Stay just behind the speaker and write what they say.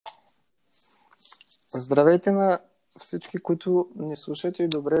Здравейте на всички, които ни слушате и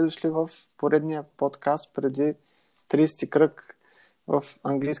добре дошли в поредния подкаст преди 30-ти кръг в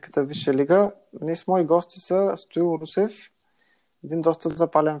английската висша лига. Днес мои гости са Стоил Русев, един доста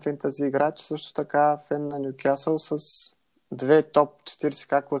запален фентази играч, също така фен на Нюкасъл с две топ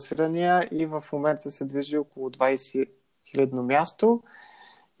 40к класирания и в момента се движи около 20 000 място.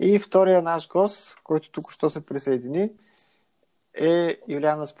 И втория наш гост, който тук що се присъедини, е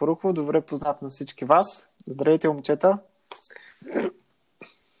Юлиан Аспарухов, добре познат на всички вас. Здравейте, момчета!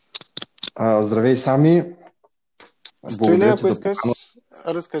 Здравей, Сами! Стоиле, ако искаш,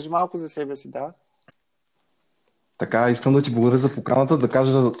 разкажи малко за себе си, да. Така, искам да ти благодаря за поканата, да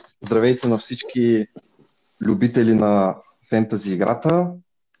кажа здравейте на всички любители на фентази играта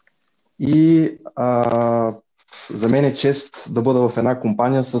и за мен е чест да бъда в една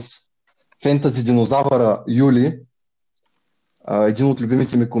компания с фентази динозавъра Юли, един от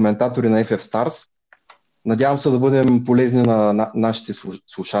любимите ми коментатори на FF Stars. Надявам се да бъдем полезни на нашите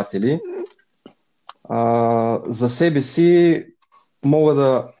слушатели. За себе си мога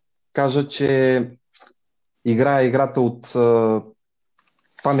да кажа, че играя играта от...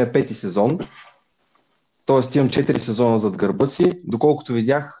 Това ми е 5-ти сезон. Тоест имам 4 сезона зад гърба си. Доколкото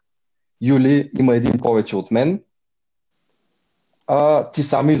видях, Юли има един повече от мен. Ти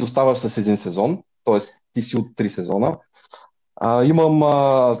сами изоставаш с един сезон. Тоест ти си от 3 сезона. Имам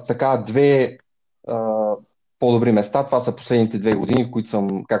така две по-добри места. Това са последните 2 години, които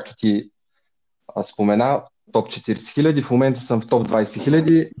съм, както ти спомена, топ 40 000. В момента съм в топ 20 000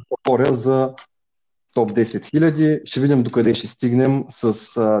 и повторя за топ 10 000. Ще видим докъде ще стигнем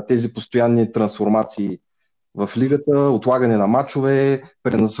с тези постоянни трансформации в лигата, отлагане на мачове,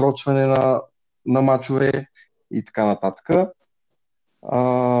 пренасрочване на мачове и така нататък.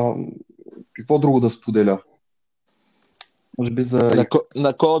 Какво друго да споделя? Може би за...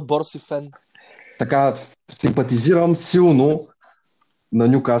 На кой отбор си фен? Така, симпатизирам силно на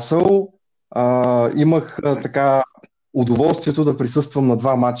Нюкасъл. Имах така удоволствието да присъствам на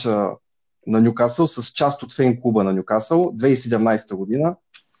 2 мача на Нюкасъл с част от фен клуба на Нюкасъл 2017 година,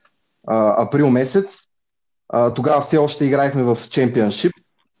 април месец. Тогава все още играехме в Чемпионшип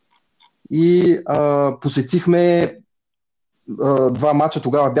и посетихме 2 мача.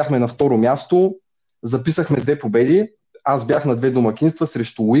 Тогава бяхме на 2-ро място, записахме 2 победи. Аз бях на 2 домакинства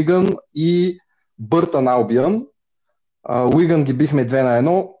срещу Уигън и Бъртън Албиън. Уигън ги бихме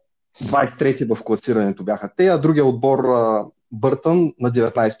 2-1, 23-ти в класирането бяха те, а другия отбор Бъртън на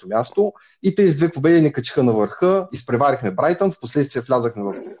 19-то място. И тези 2 победи ни качиха на върха, изпреварихме Брайтън, в последствие влязахме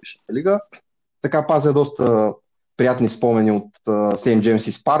в Висшата лига. Така пазя доста приятни спомени от Сейнт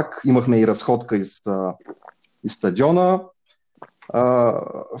Джеймсис парк. Имахме и разходка из стадиона.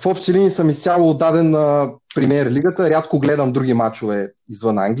 В общи линии съм изцяло отдаден на Премиер лигата. Рядко гледам други мачове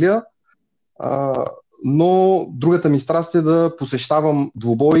извън Англия. Но другата ми страст е да посещавам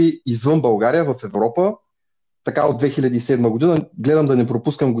двубои извън България, в Европа. Така от 2007 година гледам да не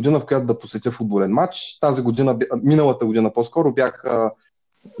пропускам година, в която да посетя футболен матч. Тази година, миналата година по-скоро, бях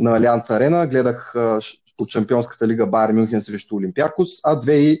на Алианс Арена, гледах от Шампионската лига Байер Мюнхен срещу Олимпиакос, а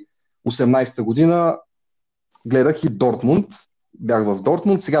 2018 година гледах и Дортмунд. Бях в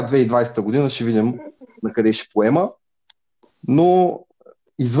Дортмунд. Сега 2020 година ще видим на къде ще поема. Но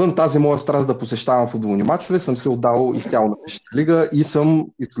извън тази моя страст да посещавам футболни мачове, съм се отдал изцяло на Висшата лига и съм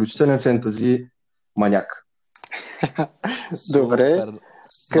изключителен фентази маняк. Добре.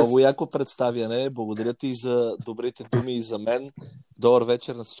 Много яко представяне. Благодаря ти за добрите думи и за мен. Добър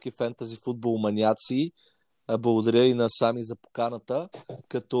вечер на всички фентази футбол маняци. Благодаря и на Сами за поканата.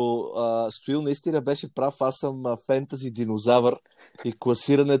 Като Стоил наистина беше прав, аз съм фентази динозавър и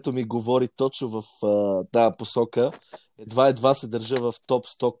класирането ми говори точно в тази посока. Едва се държа в топ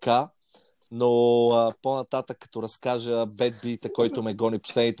 100к, но по-нататък, като разкажа бетбита, който ме гони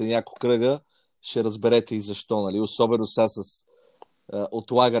последните няколко кръга, ще разберете и защо. Нали? Особено сега с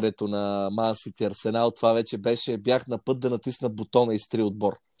отлагането на Ман Сити Арсенал, това вече бях на път да натисна бутона из 3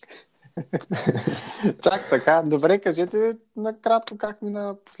 отбор. Чак така. Добре, кажете накратко как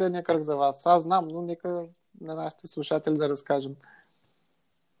мина последния кръг за вас. Аз знам, но нека на нашите слушатели да разкажем.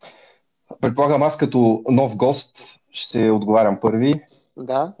 Предполагам, аз като нов гост ще отговарям първи.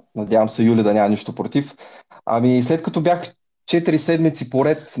 Да. Надявам се Юли да няма нищо против. Ами след като бях 4 седмици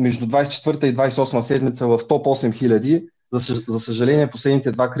поред между 24-та и 28-та седмица в топ 8000, за съжаление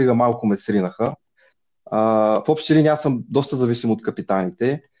последните 2 кръга малко ме сринаха. В общи линии аз съм доста зависим от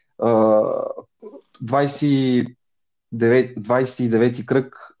капитаните. 29-ти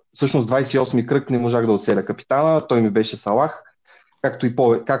кръг, всъщност 28-ми кръг не можах да оцеля капитана, той ми беше Салах,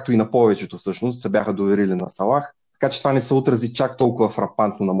 както и на повечето всъщност се бяха доверили на Салах, така че това не се отрази чак толкова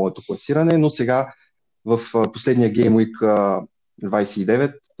фрапантно на моето класиране, но сега в последния Game Week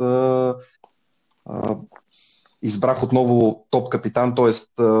 29 избрах отново топ капитан, т.е.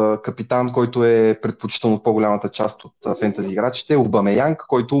 капитан, който е предпочитан от по-голямата част от фентази играчите, Обамеянг,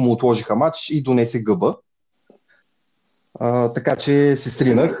 който му отложиха матч и донесе гъба. Така че се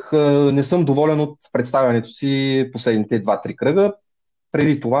сринах. Не съм доволен от представянето си последните 2-3 кръга.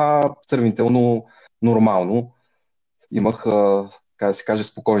 Преди това сравнително нормално. Имах, така да се каже,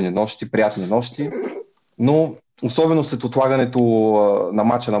 спокойни нощи, приятни нощи, но особено след отлагането на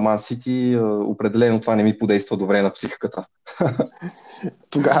мача на Ман Сити, определено това не ми подейства добре на психиката.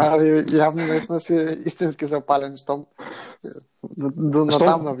 Тогава явно наистина си истински запален, щом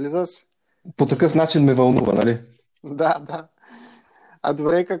натам навлизаш. По такъв начин ме вълнува, нали? Да. А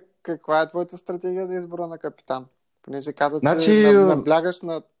добре, каква е твоята стратегия за избора на капитан? Понеже каза, че наблягаш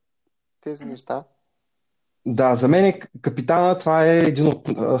на тези неща. Да, за мен капитана, това е един от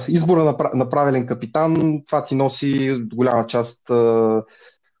избора на правилен капитан. Това ти носи голяма част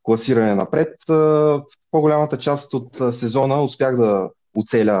класиране напред. В по-голямата част от сезона успях да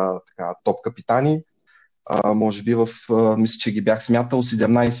оцеля топ капитани. Може би мисля, че ги бях смятал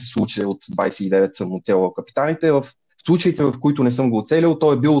 17 случая от 29 съм оцелял капитаните. В случаите, в които не съм го оцелил,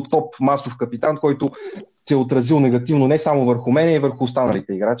 той е бил топ масов капитан, който се е отразил негативно не само върху мен, и върху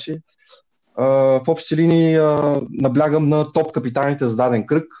останалите играчи. В общи линии наблягам на топ капитаните за даден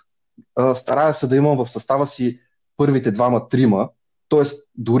кръг. Старая се да имам в състава си първите двама-трима, т.е.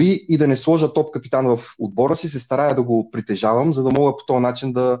 дори и да не сложа топ капитан в отбора си, се старая да го притежавам, за да мога по този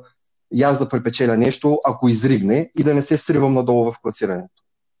начин да препечеля нещо, ако изригне, и да не се сривам надолу в класирането.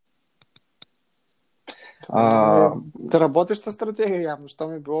 Да работиш със стратегия явно, що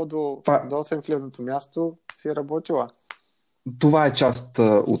ми било до 8-хилядното място, си е работила. Това е част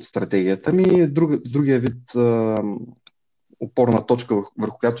от стратегията ми. Другия вид опорна точка,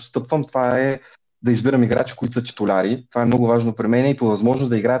 върху която стъпвам, това е да избирам играчи, които са титуляри. Това е много важно при мен и по възможност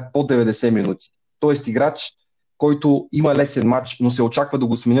да играят по 90 минути. Тоест играч, който има лесен матч, но се очаква да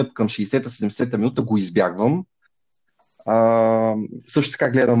го сменят към 60-70 минута, го избягвам. Също така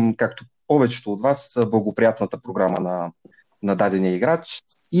гледам, както повечето от вас, благоприятната програма на дадения играч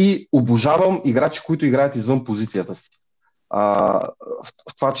и обожавам играчи, които играят извън позицията си.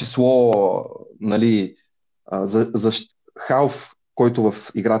 В това число, нали, за халф, който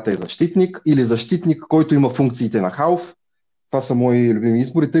в играта е защитник, или защитник, който има функциите на халф. Това са мои любими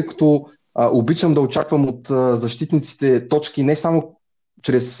избори, тъй като обичам да очаквам от защитниците точки не само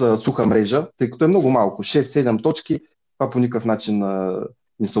чрез суха мрежа, тъй като е много малко, 6-7 точки, това по никакъв начин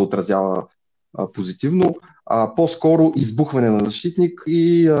не се отразява позитивно, по-скоро избухване на защитник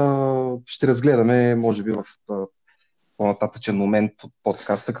и ще разгледаме, може би в по-нататъчен момент от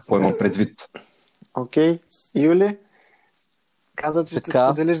подкаста какво имам предвид. Окей. Юли, каза, че ще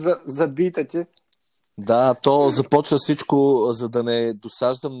споделиш за бита ти. Да, то започва всичко, за да не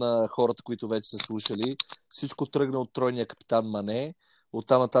досаждам на хората, които вече са слушали. Всичко тръгна от тройния капитан Мане.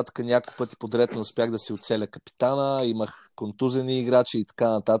 Оттам нататък няколко пъти подред не успях да си оцеля капитана, имах контузени играчи и така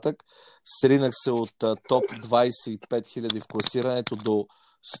нататък. Сринах се от топ 25 000 в класирането до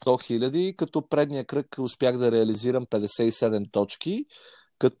 100 000, като предния кръг успях да реализирам 57 точки,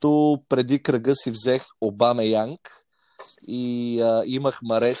 като преди кръга си взех Обамеянг и имах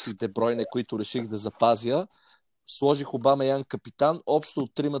Марес и Дебройне, които реших да запазя. Сложих Обамеянг капитан, общо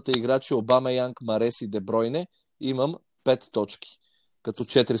от тримата играчи Обамеянг, Марес и Дебройне имам 5 точки, като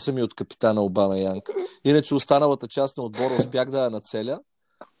 4 са ми от капитана Обамеянг. Иначе останалата част на отбора успях да я нацеля,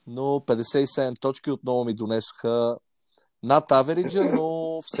 но 57 точки отново ми донесоха над авериджа,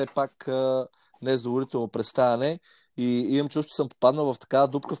 но все пак не е задоволително представяне. И имам чувство, че съм попаднал в такава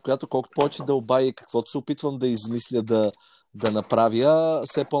дупка, в която колкото повече дълбая и каквото се опитвам да измисля да направя,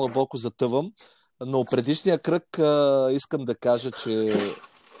 все по-наблоко затъвам. Но предишния кръг искам да кажа, че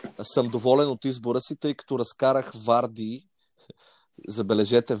съм доволен от избора си, тъй като разкарах Варди,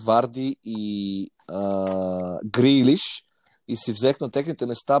 забележете, Варди и Грилиш, и си взех на техните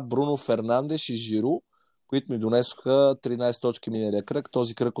места Бруно Фернандеш и Жиру, които ми донесоха 13 точки миналия кръг.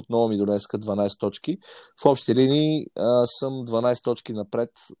 Този кръг отново ми донесоха 12 точки. В общи линии съм 12 точки напред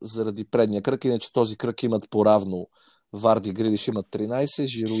заради предния кръг, иначе този кръг имат поравно. Варди и Грилиш имат 13,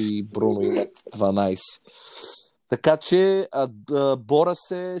 Жиру и Бруно имат 12. Така че боря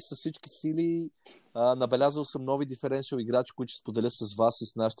се с всички сили. Набелязал съм нови диференциал играчи, които ще споделя с вас и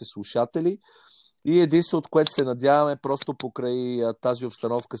с нашите слушатели. И единствено, от което се надяваме, просто покрай тази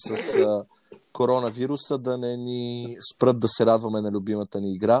обстановка с коронавируса, да не ни спрат да се радваме на любимата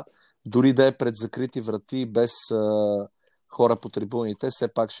ни игра. Дори да е пред закрити врати, без хора по трибуните, все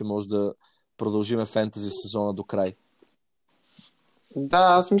пак ще може да продължиме фентази сезона до край. Да,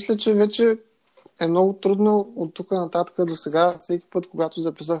 аз мисля, че вече е много трудно от тук нататък до сега. Всеки път, когато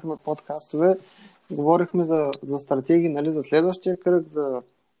записахме подкастове, говорихме за стратегии, нали, за следващия кръг,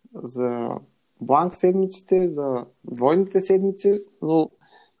 за бланк седмиците, за двойните седмици, но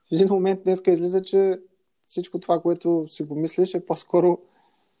в един момент днеска излиза, че всичко това, което си го мислиш, е по-скоро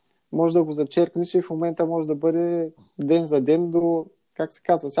може да го зачеркнеш и в момента може да бъде ден за ден до, как се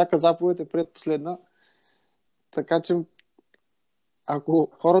казва, всяка заповед е предпоследна. Така че ако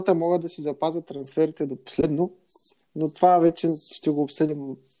хората могат да си запазят трансферите до последно, но това вече ще го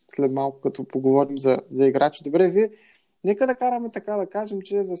обсъдим след малко, като поговорим за играчи. Добре, вие нека да караме така да кажем,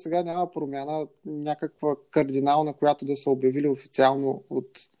 че за сега няма промяна, някаква кардинална, която да са обявили официално от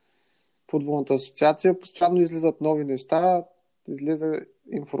футболната асоциация. Постоянно излизат нови неща, излиза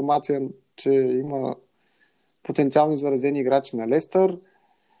информация, че има потенциално заразени играчи на Лестър.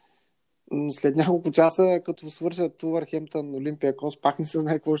 След няколко часа, като свършат Увърхемптън, Олимпиакос, пак не се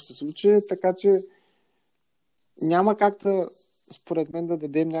знае какво ще се случи, така че няма как да, според мен, да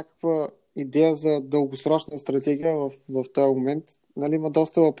дадем някаква идея за дългосрочна стратегия в този момент. Нали, има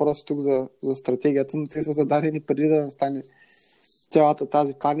доста въпроси тук за стратегията, но те са зададени преди да настане цялата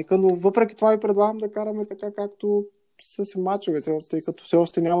тази паника, но въпреки това и предлагам да караме така, както с мачовете, тъй като все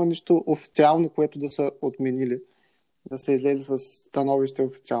още няма нищо официално, което да са отменили, да се излезе с становище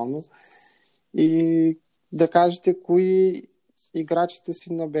официално. И да кажете кои играчите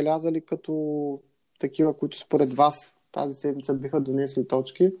си набелязали като такива, които според вас тази седмица биха донесли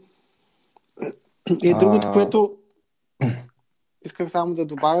точки. И другото, което исках само да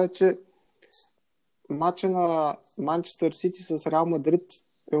добавя, че матча на Манчестър Сити с Реал Мадрид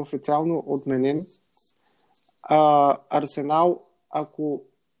е официално отменен. Арсенал, ако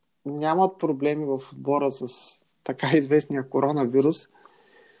нямат проблеми в отбора с така известния коронавирус,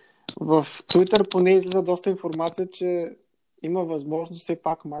 в Twitter поне излиза доста информация, че има възможност все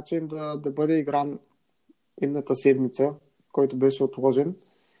пак матча им да бъде игран едната седмица, който беше отложен.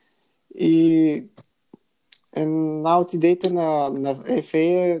 И една от идеите на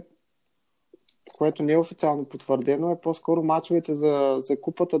FA, което не е официално потвърдено, е по-скоро мачовете за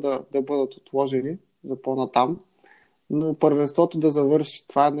купата да бъдат отложени за по-натам, но първенството да завърши.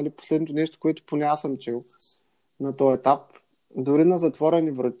 Това е, нали, последното нещо, което поне аз съм чел на този етап. Дори на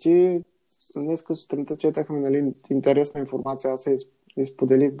затворени врати, днеска сутринта четахме, нали, интересна информация, аз се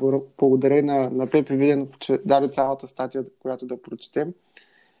изподелих благодарение на Пепи Виденов, че даде цялата статия, която да прочетем.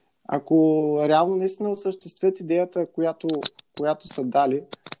 Ако реално наистина осъществят идеята, която са дали,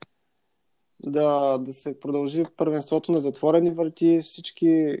 да се продължи първенството на затворени врати,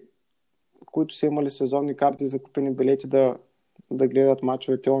 всички, които са имали сезонни карти за купени билети, да гледат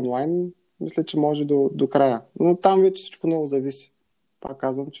мачовете онлайн, мисля, че може до края. Но там вече всичко много зависи. Пак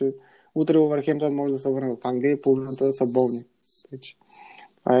казвам, че утре Увърхемптън може да се върнат в Англия и половината да са болни. Вече.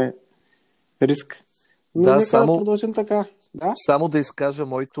 Това е риск. Но да, нека да продължим така. Да? Само да изкажа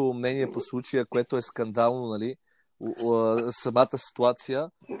моето мнение по случая, което е скандално, нали? Самата ситуация.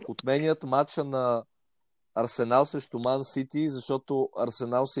 Отменят матча на Арсенал срещу Ман Сити, защото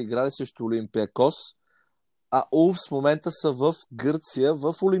Арсенал са играли срещу Олимпиакос, а Улфс в момента са в Гърция,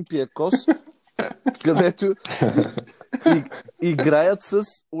 в Олимпиакос, където играят с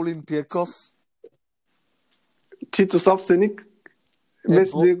Олимпиакос. Чито собственик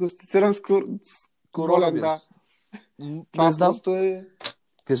беше диагностициран с коронавирус. Да. Не знам.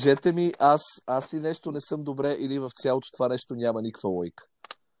 Кажете ми, аз ли нещо не съм добре или в цялото това нещо няма никаква логика?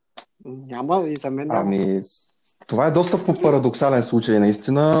 Няма и за мен няма. Това е доста по-парадоксален случай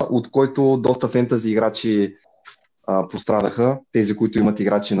наистина, от който доста фентази играчи пострадаха, тези, които имат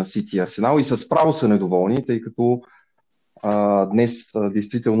играчи на Сити и Арсенал, и с право са недоволни, тъй като днес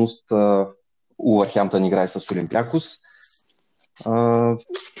действителност Увърхемптън играе с Олимпиакос.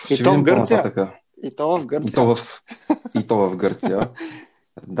 И то в Гърция. И то в Гърция. И то в Гърция.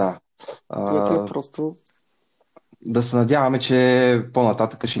 Да. Просто... Да се надяваме, че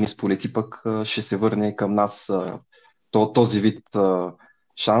по-нататък ще ни сполети, пък ще се върне към нас този вид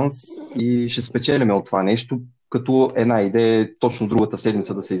шанс и ще спечелиме от това нещо, като една идея е точно другата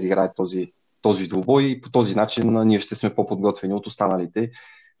седмица да се изиграе този двубой и по този начин ние ще сме по-подготвени от останалите,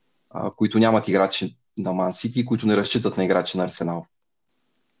 които нямат играчи на Ман Сити и които не разчитат на играчи на Арсенал.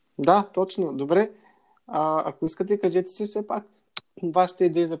 Да, точно. Добре. Ако искате, кажете си все пак вашата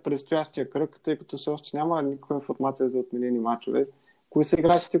идея за предстоящия кръг, тъй като все още няма никаква информация за отменени мачове. Кои са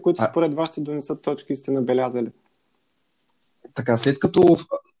играчите, които според вас ще донесат точки и сте набелязали? Така, след като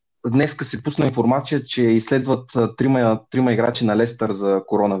днеска се пусна информация, че изследват трима играчи на Лестър за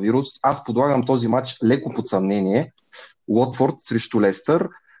коронавирус, аз подлагам този матч леко под съмнение. Уотфорд срещу Лестър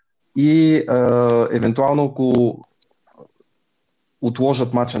и евентуално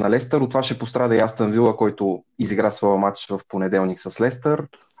отложат мача на Лестър. От това ще пострада и Астън Вила, който изигра своя матч в понеделник с Лестър,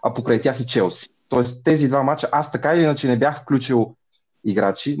 а покрай тях и Челси. Тоест тези два мача аз така или иначе не бях включил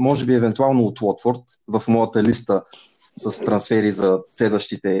играчи, може би евентуално от Уотфорд в моята листа с трансфери за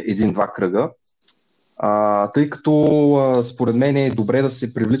следващите един-два кръга, тъй като според мен е добре да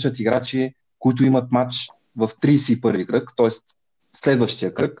се привличат играчи, които имат матч в 31-ви кръг, т.е.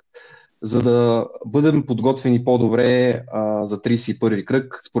 следващия кръг, за да бъдем подготвени по-добре за 31-ви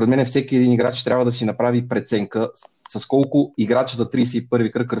кръг. Според мен всеки един играч трябва да си направи преценка с колко играч за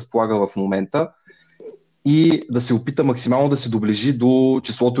 31-ви кръг разполага в момента и да се опита максимално да се доближи до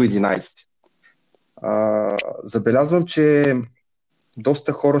числото 11. Забелязвам, че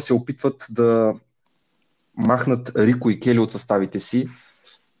доста хора се опитват да махнат Рико и Кели от съставите си.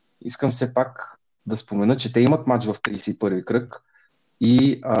 Искам все пак да спомена, че те имат матч в 31-ви кръг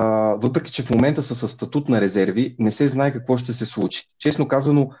и въпреки, че в момента са със статут на резерви, не се знае какво ще се случи. Честно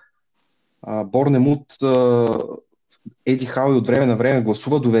казано, Борнемут, Еди Хау и от време на време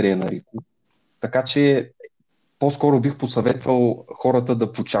гласува доверие на Рико, така че по-скоро бих посъветвал хората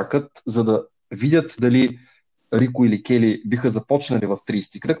да почакат, за да видят дали Рико или Кели биха започнали в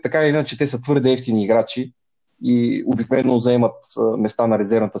 30-ти кръг. Така или иначе, те са твърде евтини играчи и обикновено заемат места на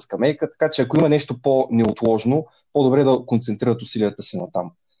резервната скамейка, така че ако има нещо по-неотложно, по-добре да концентрират усилията си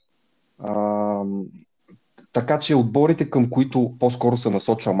натам. Така че отборите, към които по-скоро се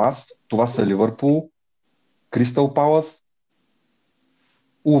насочвам аз, това са Ливърпул, Кристал Палас,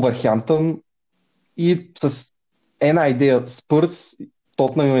 Улвърхемптън и с една идея Спърс,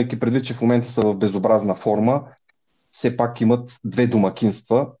 Тотнъм, имайки предвид, че в момента са в безобразна форма, все пак имат две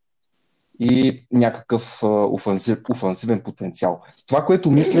домакинства и някакъв офансивен потенциал. Това,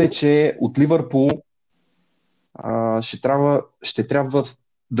 което мисля е, че от Ливърпул ще трябва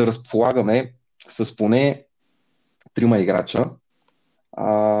да разполагаме с поне трима играча.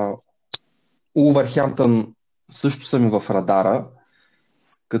 Улвърхемптън също са ми в радара,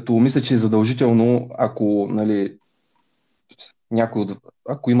 като мисля, че е задължително, ако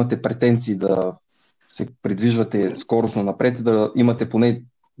ако имате претенции да се придвижвате скоростно напред, да имате поне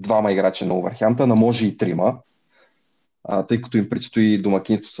двама играча на Улвърхемптън, а може и трима, тъй като им предстои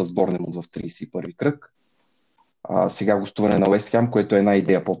домакинство с Борнемут в 31-ви кръг. Сега гостуване на Уест Хем, което е една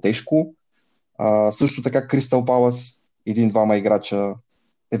идея по-тежко. Също така Кристал Палас, един-двама играча,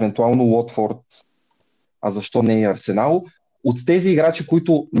 евентуално Уотфорд, а защо не и Арсенал. От тези играчи,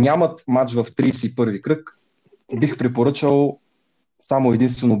 които нямат матч в 31-ви кръг, бих препоръчал само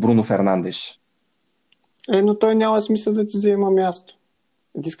единствено Бруно Фернандеш. Но той няма смисъл да ти взема място.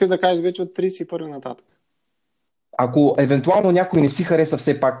 Ти искаш да кажеш вече от 31 нататък. Ако евентуално някой не си хареса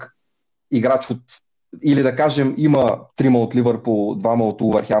все пак играч от, или да кажем има трима от Ливърпул, двама от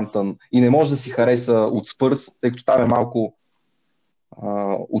Улвърхемптън и не може да си хареса от Спърс, тъй като там е малко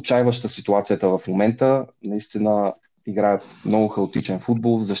отчаиваща ситуацията в момента. Наистина играят много хаотичен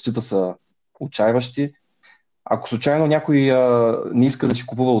футбол, в защита са отчаиващи. Ако случайно някой не иска да си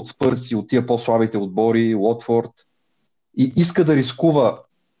купува от Спърс и от тия по-слабите отбори, Уотфорд, и иска да рискува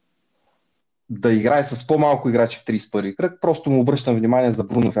да играе с по-малко играчи в 31-ви кръг, просто му обръщам внимание за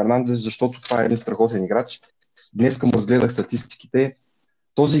Бруно Фернандес, защото това е един страхотен играч. Днеска му разгледах статистиките.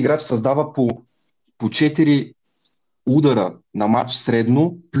 Този играч създава по 4 удара на матч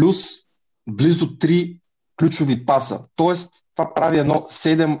средно, плюс близо 3 ключови паса. Тоест, това прави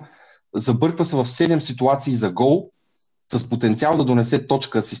забърква се в 7 ситуации за гол, с потенциал да донесе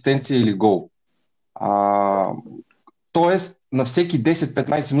точка, асистенция или гол. Тоест, на всеки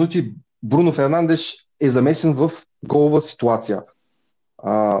 10-15 минути Бруно Фернандеш е замесен в голова ситуация.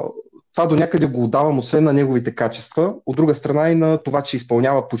 Това до някъде го отдавам, освен на неговите качества. От друга страна и на това, че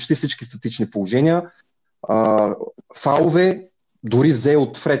изпълнява почти всички статични положения. Фалове, дори взе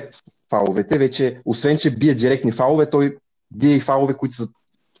от Фред фаловете. Вече, освен че бие директни фалове, той бие и фалове, които са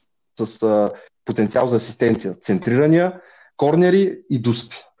с потенциал за асистенция. Центрирания, корнери и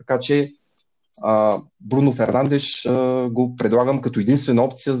дуспи. Така че Бруно Фернандеш го предлагам като единствена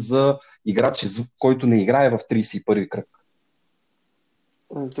опция за играч, който не играе в 31-ви кръг.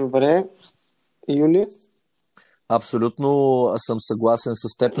 Добре. Юли? Абсолютно съм съгласен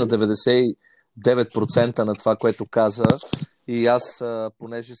с теб на 99% на това, което каза. И аз,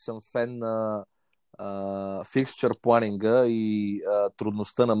 понеже съм фен на фиксчър планинга и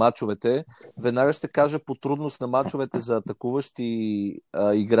трудността на мачовете, веднага ще кажа по трудност на мачовете за атакуващи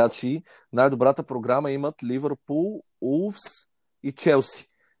играчи. Най-добрата програма имат Ливърпул, Улвс и Челси.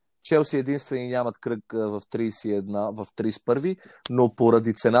 Челси единствени нямат кръг в 31, в 31, но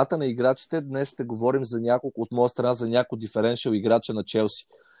поради цената на играчите днес ще говорим за няколко от моя страна, за няколко диференшъл играча на Челси.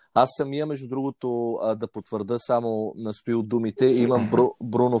 Аз самия, между другото, да потвърда само настои от думите, имам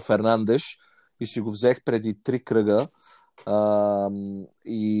Бруно Фернандеш и си го взех преди 3 кръга.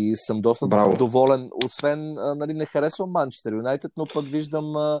 И съм доста доволен. Освен, нали, не харесвам Манчестър Юнайтед, но пък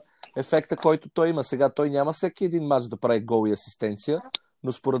виждам ефекта, който той има. Сега той няма всеки един матч да прави гол и асистенция,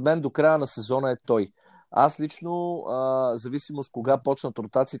 но според мен до края на сезона е той. Аз лично, зависимо с кога почнат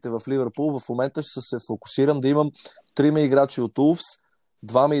ротациите в Ливърпул, в момента ще се фокусирам да имам 3 играчи от Улфс,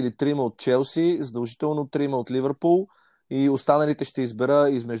 2 или 3 от Челси, задължително 3 от Ливърпул и останалите ще избера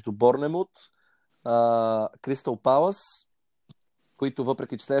измежду Борнемут, Кристал Палас, които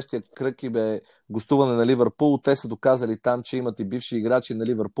въпреки че следващия кръг им е гостуване на Ливърпул, те са доказали там, че имат и бивши играчи на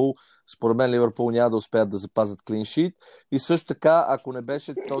Ливърпул. Според мен Ливърпул няма да успеят да запазят клиншит. И също така, ако не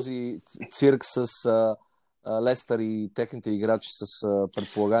беше този цирк с Лестър и техните играчи с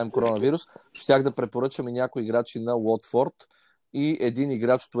предполагаем коронавирус, щях да препоръчам и някои играчи на Уотфорд и един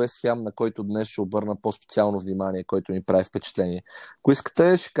играч от Уест Хем, на който днес ще обърна по-специално внимание, който ми прави впечатление. Ако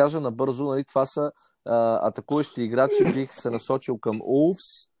искате, ще кажа набързо, нали, това са атакуващи играчи, бих се насочил към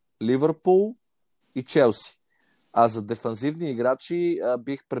Улфс, Ливърпул и Челси. А за дефанзивни играчи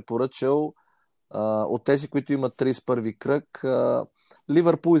бих препоръчал от тези, които имат 31-ви кръг.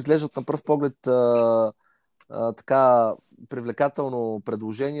 Ливърпул изглеждат на пръв поглед така привлекателно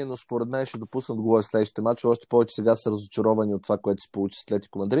предложение, но според мен ще допуснат гол в следващите матчи. Още повече сега са разочаровани от това, което се получи с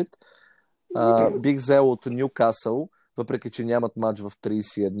Атлетико Мадрид. Бих взел от Нюкасъл, въпреки че нямат матч в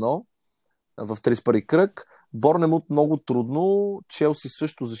 31, в 31 кръг. Борнемут много трудно. Челси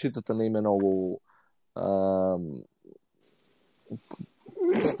също защитата не им е много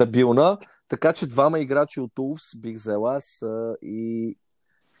стабилна. Така че 2 играчи от Улфс бих взел аз и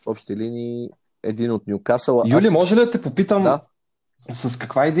в общи линии един от Нюкасъл. Юли, може ли да те попитам с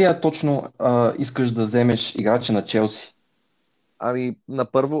каква идея точно искаш да вземеш играчи на Челси? Ами, на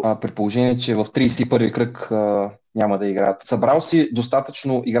първо... При положение, че в 31-и кръг няма да играят. Събрал си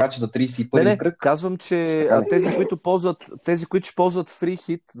достатъчно играчи за 31-и кръг? Казвам, че тези, които ще ползват фри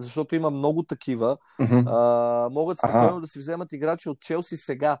хит, защото има много такива, могат спокойно да си вземат играчи от Челси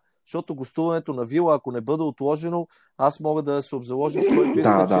сега, защото гостуването на Вила, ако не бъде отложено, аз мога да се обзаложа с който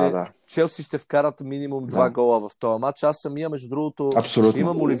иска, че Челси ще вкарат минимум 2 гола в този матч. Аз самия, между другото,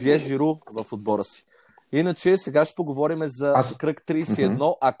 имам Оливие Жиру в отбора си. Иначе сега ще поговорим за кръг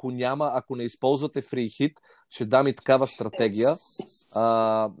 31. Ако не използвате фри хит, ще дам и такава стратегия.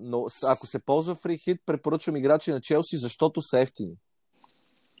 Но ако се ползва фри хит, препоръчвам играчи на Челси, защото са ефтини.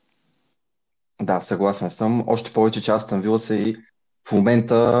 Да, съгласен съм. Още повече, че Астън Вила са и в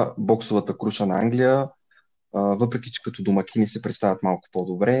момента боксовата круша на Англия. Въпреки че като домакини се представят малко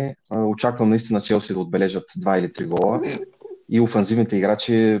по-добре. Очаквам наистина Челси да отбележат 2 или 3 гола. И офанзивните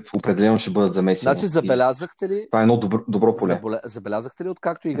играчи определено ще бъдат замесени. Значи, забелязахте ли... Това е едно добро поле. Забелязахте ли,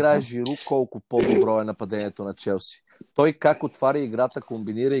 откакто играе Жиру, колко по-добро е нападението на Челси? Той как отваря играта,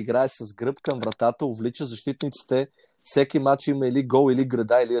 комбинира, играе с гръб към вратата, увлича защитниците. Всеки матч има или гол, или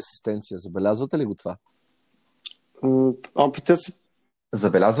града, или асистенция. Забелязвате ли го това? Опитът си.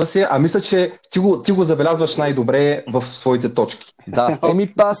 Забелязва се, мисля, че ти го забелязваш най-добре в своите точки. Да,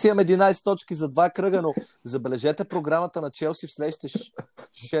 аз имам 11 точки за 2 кръга, но забележете програмата на Челси в следващите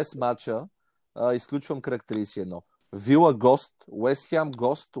 6 мача. Изключвам кръг 31. Вила гост, Уест Хем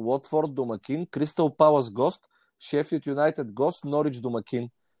гост, Уотфорд домакин, Кристал Палас гост, Шеффилд Юнайтед гост, Норич домакин.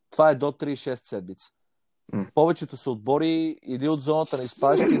 Това е до 3-6 седмица. Повечето са отбори или от зоната на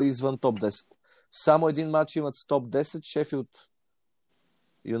изпадащи, или извън топ 10. Само един матч имат с топ 10, Шеффилд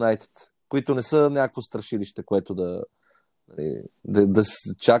Юнайтед, които не са някакво страшилище, което да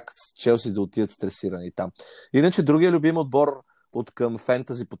чак Челси да отидат стресирани там. Иначе другия любим отбор от към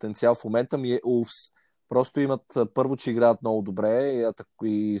фентази потенциал в момента ми е Улфс. Просто имат първо, че играят много добре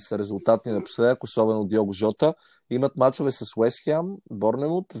и са резултатни напоследък, особено Диого Жота. Имат мачове с Уест Хем,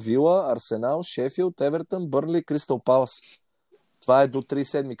 Борнемут, Вила, Арсенал, Шефилд, Евертън, Бърнли, Кристал Палас. Това е до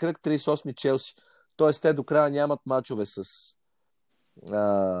 37 кръг, 38 Челси. Тоест те до края нямат мачове с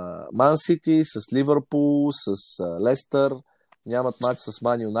Ман Сити, с Ливърпул, с Лестър, нямат матч с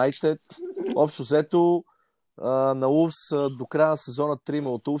Ман Юнайтед. Общо взето на Улфс до края на сезона 3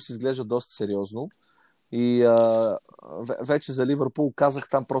 от Улфс изглежда доста сериозно. И вече за Ливърпул казах,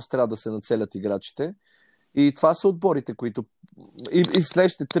 там просто трябва да се нацелят играчите. И това са отборите, които... И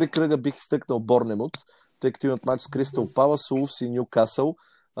следващите 3 кръга бих изтъкнал Борнемут, тъй като имат матч с Кристал Палас, Улфс и Нюкасъл,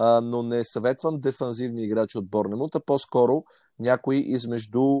 но не съветвам дефанзивни играчи от Борнемут, а по-скоро някой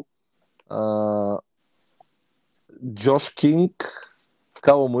измежду Джош Кинг,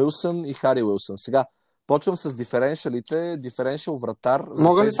 Калум Уилсън и Хари Уилсън. Сега почвам с диференшалите. Диференшал вратар.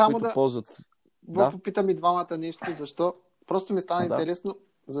 Мога ли само да ползват... попитам и двамата нещо, защо? Просто ми стана интересно.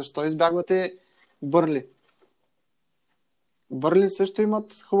 Защо избягвате Бърли? Бърли също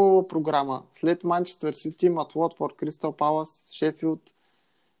имат хубава програма. След Манчестър Сити имат Уотфорд, Кристал Палас, Шефилд.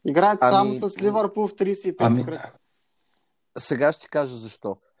 Играят само с Ливърпул в 35 кръг. Сега ще ти кажа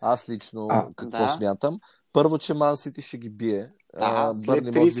защо. Аз лично какво смятам. Първо, че Ман Сити ще ги бие.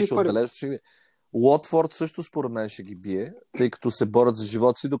 Бърли може би ще отбележи. Уотфорд също според мен ще ги бие, тъй като се борят за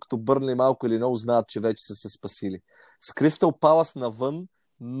живота си, докато Бърли малко или много знаят, че вече са се спасили. С Кристал Палас навън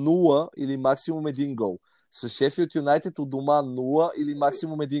 0 или максимум 1 гол. С Шефилд Юнайтед у дома 0 или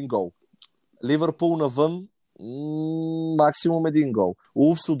максимум 1 гол. Ливърпул навън максимум 1 гол.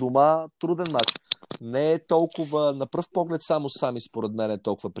 Улфс у дома труден матч. Не е толкова, на пръв поглед само сами според мен е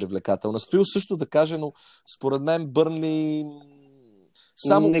толкова привлекателна. Стоил също да каже, но според мен Бърнли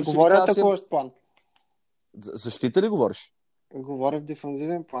само... Не говоря такова план. Защита ли говориш? Говоря в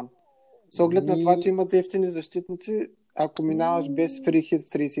дефанзивен план. С оглед на това, че имат ефтини защитници, ако минаваш без фрихит в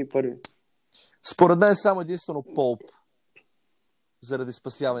 31-ви. Според мен само единствено Полп. Заради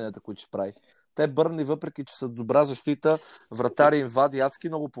спасяванията, които ще прави. Те Бърнли, въпреки че са добра защита, вратари им вади адски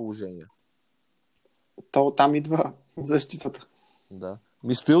много положения. То там идва защитата. Да.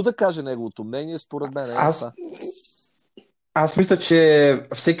 Стоил да каже неговото мнение, според мен. Аз мисля, че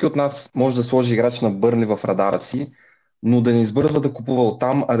всеки от нас може да сложи играч на Бърнли в радара си, но да не избързва да купува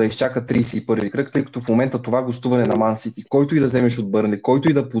оттам, а да изчака 31-ви кръг, тъй като в момента това гостуване на Ман Сити, който и да вземеш от Бърнли, който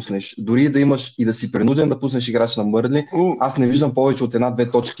и да пуснеш, дори да имаш и да си принуден да пуснеш играч на Бърнли, аз не виждам повече от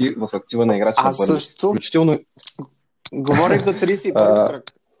 1-2 точки в актива на играч на Бърнли. Включително... Говорих за 31-ви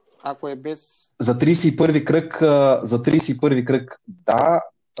кръг. Ако е без... За 31-ви кръг, да,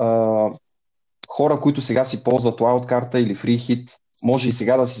 хора, които сега си ползват лаудкарта или фрихит, може и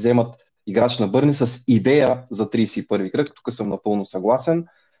сега да си вземат играч на Бърни с идея за 31-ви кръг. Тук съм напълно съгласен.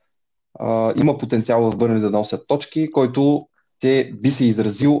 Има потенциал в Бърни да носят точки, който те би се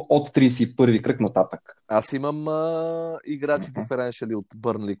изразил от 31-ви кръг нататък. Аз имам играчи диференшали от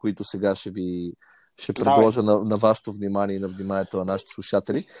Бърнли, които сега ще предложа на вашето внимание и на вниманието на нашите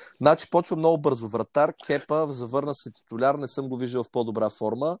слушатели. Значи почва много бързо. Вратар, Кепа, завърна се титуляр, не съм го виждал в по-добра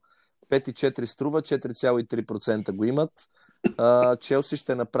форма. 5,4 струва, 4,3% го имат. Челси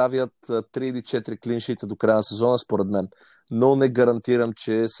ще направят 3 или 4 клиншита до края на сезона, според мен. Но не гарантирам,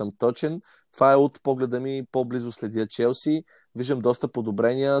 че съм точен. Това е от погледа ми, по-близо следя Челси. Виждам доста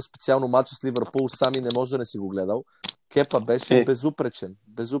подобрения. Специално матча с Ливърпул сами не може да не си го гледал. Кепа беше безупречен.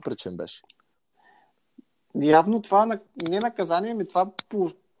 Безупречен беше. Явно това не е наказание, ми това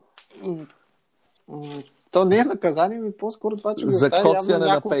то не е наказание, ми по-скоро това, че го закотвяне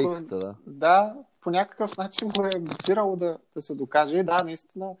на пейката, да. Да, по някакъв начин му е амбицирало да се докаже. И да,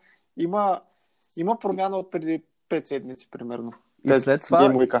 наистина има промяна от преди 5 седмици, примерно.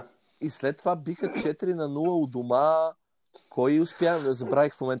 И след това биха 4-0 у дома. Кой успя?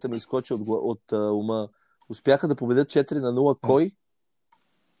 Забравих, в момента ми изкочи от ума. Успяха да победят 4-0. Кой?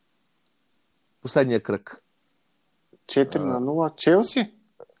 Последния кръг. 4-0. Челси?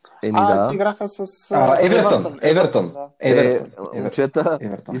 Да. Играха с Евертън. Момчета,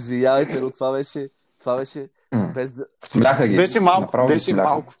 извинявайте, но това беше без да... Смляха ги. Беше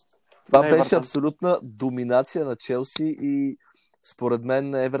малко. Това беше абсолютна доминация на Челси и според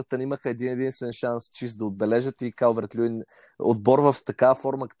мен Евертън имаха единствен шанс чист да отбележат и Калверт-Люин отбор в такава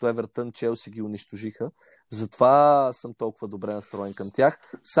форма като Евертън, Челси ги унищожиха. Затова съм толкова добре настроен към тях.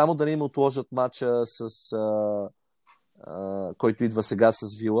 Само да не им отложат матча с... който идва сега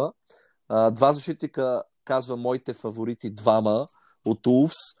с Вила. Два защитника, казва моите фаворити, двама от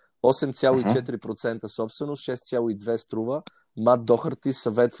Улфс, 8,4% собственост, 6,2% струва. Мат Дохарти,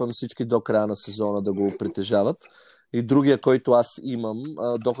 съветвам всички до края на сезона да го притежават. И другия, който аз имам,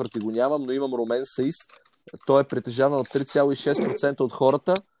 Дохарти го нямам, но имам Ромен Саис. Той е притежаван от 3,6% от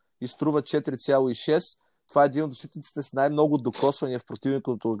хората и струва 4,6%. Това е един от защитниците с най-много докосвания в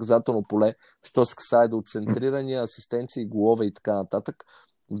противниковото наказателно поле, що се касае до центрирания, асистенции, голове и така нататък.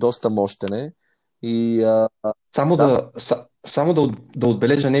 Доста мощен е. И, Само да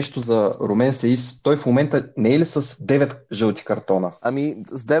отбележа нещо за Ромен Саис. Той в момента не е ли с 9 жълти картона? Ами,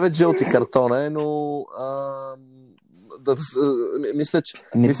 с 9 жълти картона е, но мисля,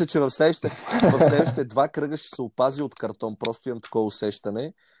 че в следващите 2 кръга ще се опази от картон. Просто имам такова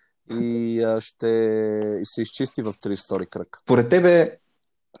усещане. И ще се изчисти в 32-ри кръг.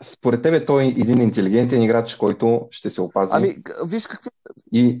 според тебе той е един интелигентен играч, който ще се опази Виж какви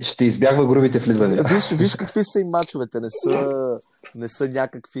и ще избягва грубите влизания. Виж какви са и мачовете. Не са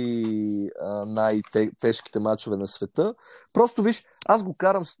някакви най-тежките мачове на света. Просто виж, аз го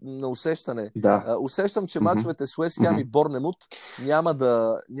карам на усещане. Да. Усещам, че мачовете с Уест Хем и Борнемут няма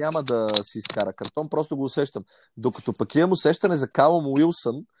да си изкара картон. Просто го усещам. Докато пък имам усещане за Калъм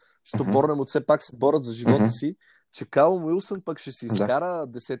Уилсън, защото Борнемут все пак се борят за живота си, че Калъм Уилсън пък ще си изкара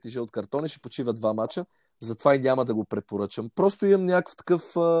 10-ти жълт картон и ще почива 2 мача. Затова и няма да го препоръчам. Просто имам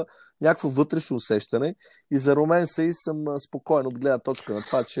някакво вътрешно усещане и за Ромен Саис съм спокоен от гледна точка на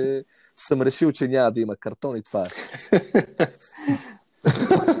това, че съм решил, че няма да има картон и това е.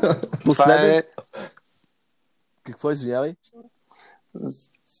 Последен... Какво извинявай?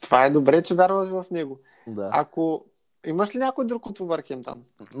 Това е добре, че вярваш в него. Да. Ако имаш ли някой друг от Вулвърхемптън?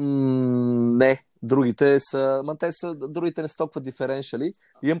 Не, другите не са толкова диференшали.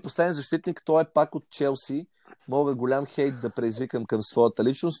 Имам последен защитник, той е пак от Челси. Мога голям хейт да предизвикам към своята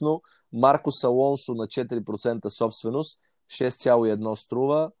личност, но Маркос Алонсо на 4% собственост, 6,1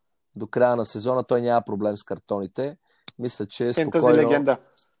 струва. До края на сезона той няма проблем с картоните. Мисля, че е спокойно. Фентази легенда.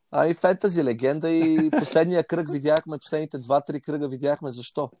 Фентази легенда и последния кръг видяхме, последните 2-3 кръга видяхме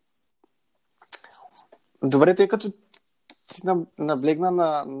защо. Добре, тъй като си наблегна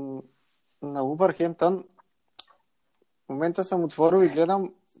на Вулвърхемптън, в момента съм отворил и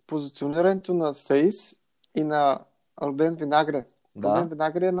гледам позиционирането на Саис и на Албен Винагре. Да. Албен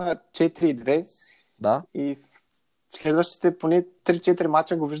Винагре е на 4-2. Да. И в следващите поне 3-4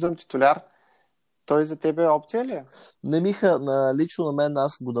 мача го виждам титуляр. Той за тебе опция ли е? Не Миха, лично на мен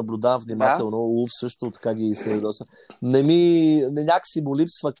аз го наблюдавам внимателно. Да. Лув също така ги изследва доста. Някакси му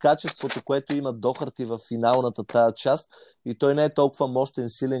липсва качеството, което има Дохарти в финалната тая част и той не е толкова мощен,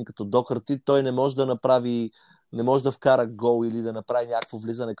 силен като Дохарти. Той не може да вкара гол или да направи някакво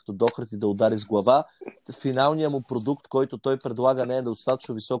влизане като Дохарти да удари с глава. Финалният му продукт, който той предлага, не е на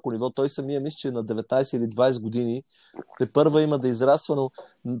достатъчно високо ниво. Той самия мисля, че е на 19 или 20 години. Тепърва има да израства, но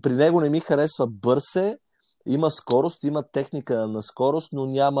при него не ми харесва бърсе. Има скорост, има техника на скорост, но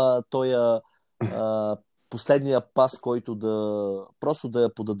няма последния пас, който просто да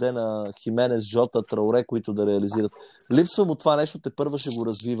я подаде на Хименес, Жота, Трауре, които да реализират. Липсва му това нещо, тепърва ще го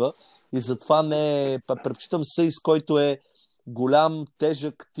развива и затова предпочитам Саис, който е голям,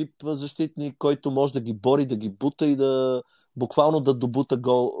 тежък тип защитник, който може да ги бори, да ги бута и буквално да добута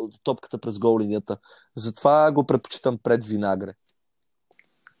топката през гол линията. Затова го предпочитам пред Винагре.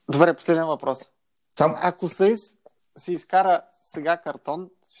 Добре, последен въпрос. Ако Саис си изкара сега картон,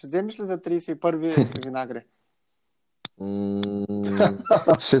 ще вземеш ли за 31-ви Винагре?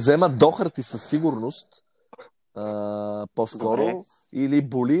 Ще взема Дохарти със сигурност. По-скоро. Добре. Или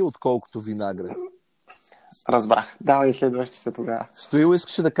Боли, отколкото Винагре. Разбрах. Давай следващите тогава. Стоил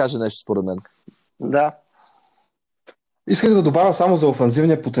искаше да каже нещо според мен. Да. Исках да добавя само за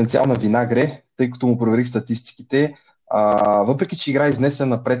офанзивния потенциал на Винагре, тъй като му проверих статистиките. Въпреки че игра изнесен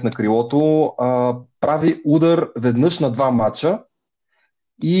напред на крилото, прави удар веднъж на 2 мача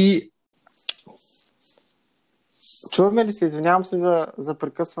и... Чуваме ли се? Извинявам се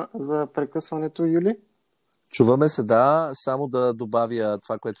за прекъсването, Юли. Чуваме се, да. Само да добавя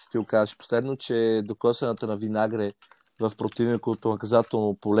това, което Стил казваш последно, че докосването на Винагре в противниковото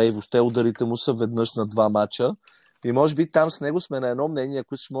наказателно поле и въобще ударите му са веднъж на 2 мача. И може би там с него сме на едно мнение,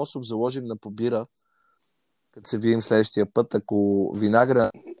 ако ще може да се обзаложим на побира, като се видим следващия път, ако Винагре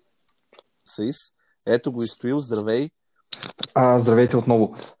Саис, ето го и Стоил, здравей. Здравейте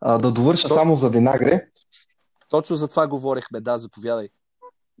отново. Да довърша само за Винагре. Точно за това говорихме, да, заповядай.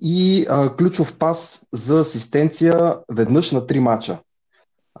 И ключов пас за асистенция веднъж на 3 мача.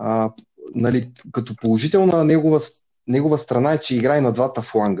 Като положител на негова страна е, че играе на двата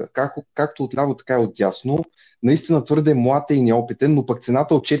фланга. Както отляво, така и отдясно. Наистина твърде млад и неопитен, но пък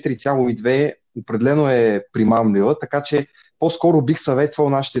цената от 4,2 определено е примамлива, така че по-скоро бих съветвал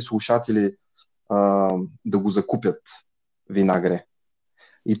нашите слушатели да го закупят Винагре.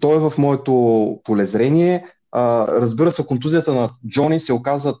 И то е в моето полезрение. Разбира се, контузията на Джони се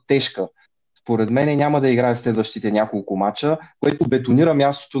оказа тежка. Според мен няма да играе в следващите няколко мача, което бетонира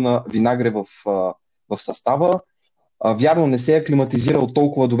мястото на Винагре в състава. Вярно, не се е аклиматизирал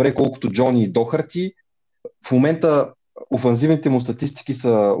толкова добре, колкото Джони и Дохарти. В момента офанзивните му статистики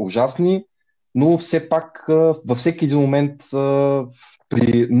са ужасни, но все пак във всеки един момент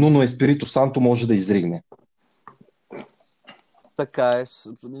при Нуно Еспирито Санто може да изригне. Така е.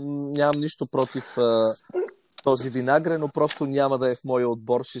 Нямам нищо против този Винагре, но просто няма да е в моя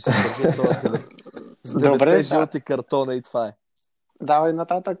отбор. Ще се държа този с 9 жълти картона и това е. Давай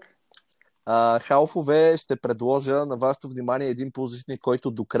нататък. Халфове ще предложа на вашето внимание един полузащитник,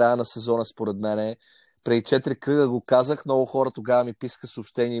 който до края на сезона, според мен, преди 4 кръга го казах, много хора тогава ми писаха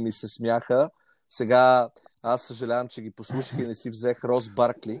съобщения и ми се смяха. Сега аз съжалявам, че ги послушах и не си взех Рос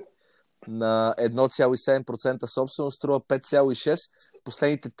Баркли на 1,7% собственост, струва 5,6.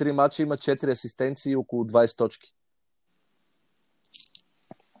 Последните 3 мача има 4 асистенции и около 20 точки.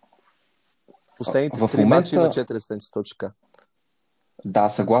 Последните 3 мача има 4 асистенции точка. Да,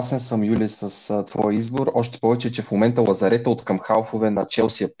 съгласен съм, Юли, с твоя избор. Още повече, че в момента лазарета от към халфове на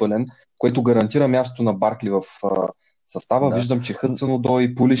Челси е пълен, което гарантира място на Баркли в състава. Да. Виждам, че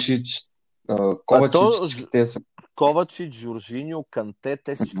Хъдсън-Одой, Пулишич, Ковачич, Ковачич, Жоржиньо, Канте,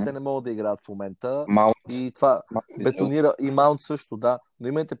 те всичките не могат да играят в момента. Маунт. И това бетонира. И Маунт също, да. Но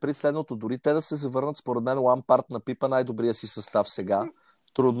имайте пред следното, дори те да се завърнат, според мен Лампард напипа най-добрия си състав сега.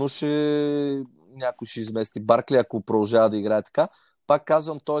 Трудно някой ще измести Баркли, ако продължава да играе така. Пак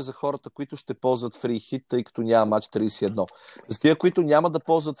казвам, той е за хората, които ще ползват фри хит, тъй като няма матч 31. За тия, които няма да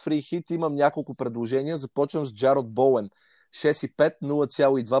ползват фри хит, имам няколко предложения. Започвам с Джарод Боуен. 6,5,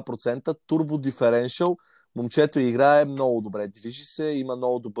 0,2%, турбо диференшъл. Момчето играе много добре. Движи се, има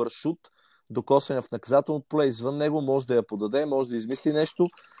много добър шут. Докосване в наказателното поле. Извън него може да я подаде, може да измисли нещо.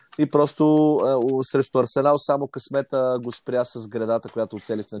 И просто срещу Арсенал само късмета го спря с гредата, която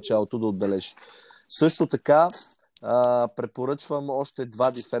оцели в началото да отбележи. Също така препоръчвам още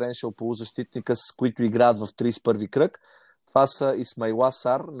 2 диференшъл полузащитника, с които играят в 31-ви кръг. Това са Исмайла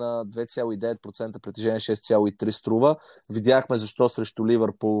Сар на 2,9% притежение, 6,3 струва. Видяхме защо срещу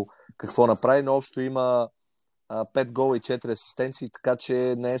Ливърпул какво направи, но общо има 5 гола и 4 асистенции, така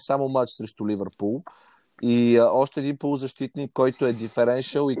че не е само матч срещу Ливърпул. И още един полузащитник, който е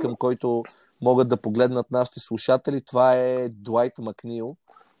диференшъл и към който могат да погледнат нашите слушатели, това е Дуайт Макнил,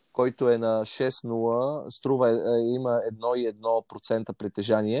 който е на 6-0, струва, има 1,1%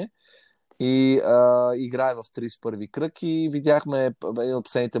 притежание и играе в 31-ви кръг и видяхме един от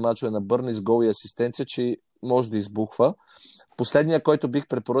последните мачове на Бърни с гол и асистенция, че може да избухва. Последния, който бих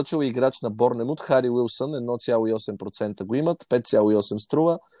препоръчал, е играч на Борнемут, Хари Уилсън, 1,8% го имат, 5,8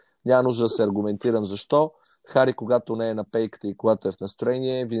 струва. Няма нужда да се аргументирам защо. Хари, когато не е на пейката и когато е в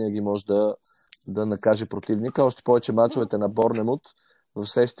настроение, винаги може да накаже противника. Още повече мачовете на Борнемут в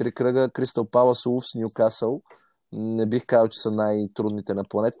следващите 3 кръга, Кристал Палас, Улфс, Нюкасъл. Не бих казал, че са най-трудните на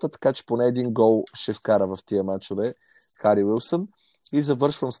планетата, така че поне един гол ще вкара в тия мачове Хари Уилсън. И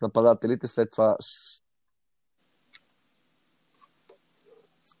завършвам с нападателите, след това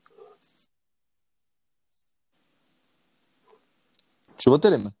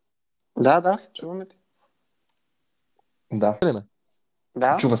чувате ли ме? Да, чуваме те. Да.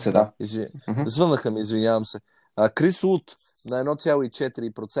 Да. Чува се, да. Звънаха ми, извинявам се. Крис Уд на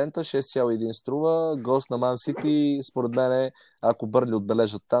 1,4%, 6,1 струва. Гост на Ман Сити, според мен, ако Бърли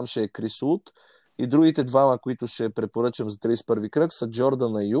отбележат там, ще е Крис Уд. И другите двама, които ще препоръчам за 31-ви кръг, са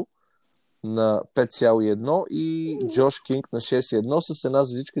Джордан Аю на 5,1 и Джош Кинг на 6,1. С една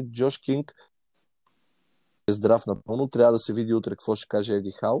звездичка, Джош Кинг е здрав напълно. Трябва да се види утре какво ще каже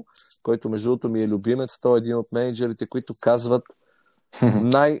Еди Хау, който между другото ми е любимец. Той е един от менеджерите, които казват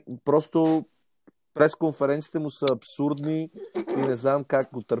просто пресконференциите му са абсурдни и не знам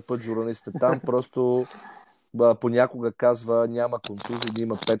как го търпат журналистите там. Просто понякога казва няма контузени,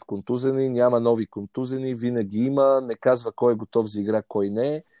 има 5 контузени, няма нови контузени, винаги има, не казва кой е готов за игра, кой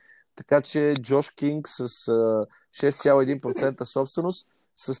не е. Така че Джош Кинг с 6,1% собственост,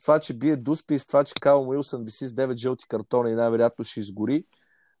 с това, че бие дуспи и с това, че Калум Уилсън виси с 9 жълти картона и най-вероятно ще изгори.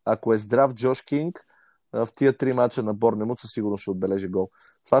 Ако е здрав Джош Кинг, в тия 3 мача на Борнемут със сигурност ще отбележи гол.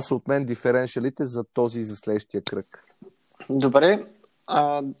 Това са от мен диференшалите за този и за следващия кръг. Добре,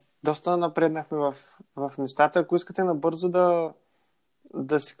 доста напреднахме в нещата. Ако искате набързо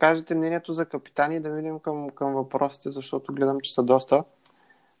да си кажете мнението за капитани и да минем към въпросите, защото гледам, че са доста.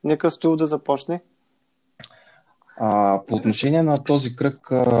 Нека Стоил да започне. По отношение на този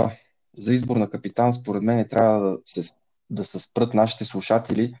кръг за избор на капитан, според мен трябва да се спрат нашите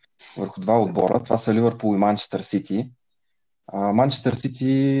слушатели върху 2 отбора. Това са Ливърпул и Манчестър Сити. Манчестър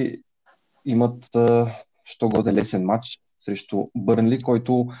Сити имат що годе лесен матч срещу Бърнли,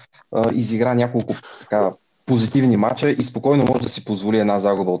 който изигра няколко позитивни мача и спокойно може да си позволи една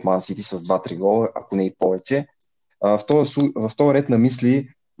загуба от Ман Сити с 2-3 гола, ако не и повече. В този ред на мисли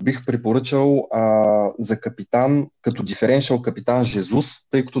бих препоръчал за капитан, като диференшъл капитан Жезус,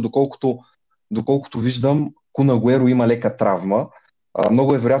 тъй като доколкото виждам, Кун Агуеро има лека травма.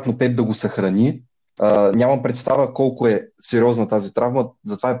 Много е вероятно Пеп да го съхрани. Нямам представа колко е сериозна тази травма,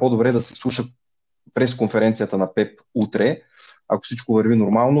 затова е по-добре да се слуша през конференцията на Пеп утре. Ако всичко върви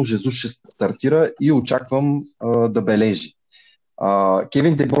нормално, Жезус ще стартира и очаквам да бележи.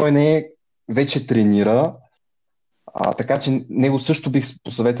 Кевин Де Бройне вече тренира, така че него също бих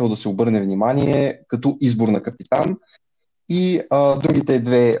посъветвал да се обърне внимание като избор на капитан. И другите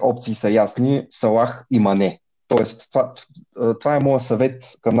две опции са ясни: Салах и Мане. Тоест, това е моят съвет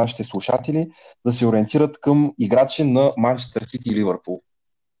към нашите слушатели, да се ориентират към играчи на Манчестър Сити и Ливърпул.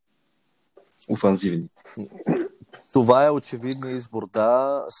 Офанзивни. Това е очевидният избор,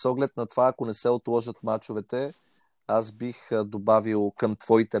 да. С оглед на това, ако не се отложат мачовете, аз бих добавил към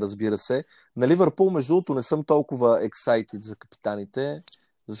твоите, разбира се. На Ливърпул, между другото, не съм толкова excited за капитаните,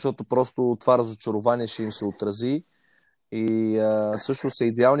 защото просто това разочарование ще им се отрази. И всъщност е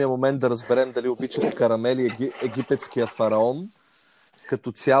идеалният момент да разберем дали обичат Карамели, египетския фараон.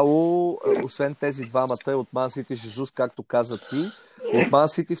 Като цяло, освен тези двамата, от Ман Сити Жизус, както каза ти. От Ман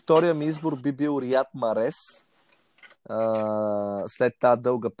Сити втория ми избор би бил Риад Марес. След тази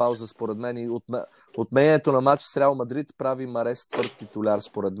дълга пауза, според мен, и отменянето на матча с Реал Мадрид прави Марес твърд титуляр,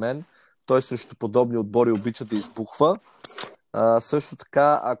 според мен. Той срещу подобни отбори обича да избухва. Също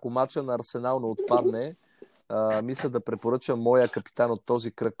така, ако матча на Арсенал не отпадне, мисля да препоръчам моя капитан от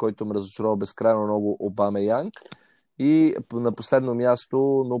този кръг, който ме разочарова безкрайно много, Обамеянг. И на последно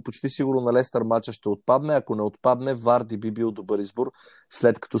място, но почти сигурно на Лестър матча ще отпадне. Ако не отпадне, Варди би бил добър избор,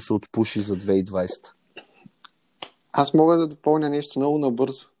 след като се отпуши за 2020. Аз мога да допълня нещо много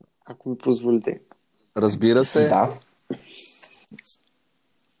набързо, ако ми позволите. Разбира се. Да.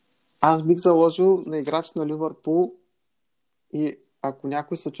 Аз бих заложил на играч на Ливърпул и ако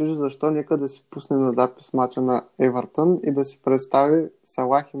някой се чужи защо, нека да си пусне на запис мача на Евертън и да си представи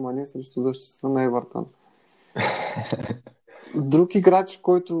Салах и Мане срещу защитата на Евертън. Друг играч,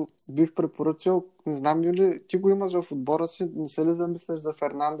 който бих препоръчал, не знам ли, ти го имаш в отбора си, не се ли замисляш за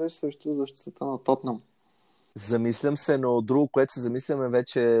Фернандеш срещу защитата на Тотнам? Замислям се, но друго, което се замисляме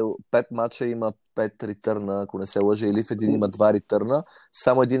вече, 5 мача има 5 ритърна, ако не се лъжа, или в един има 2 ритърна.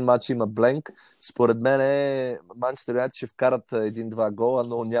 Само един матч има бленк. Според мен Манчестър Юнайтед ще вкарат 1-2 гола,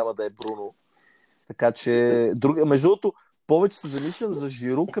 но няма да е Бруно. Така че, между другото, повече се замислям за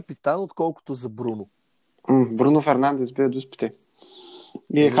Жиру капитан, отколкото за Бруно. Бруно Фернандес бе до изпите.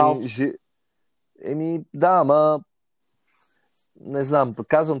 И Халф. Да, ама не знам,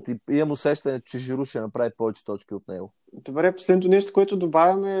 казвам ти, имам усещане, че Жиру ще направи повече точки от него. Добре, последното нещо, което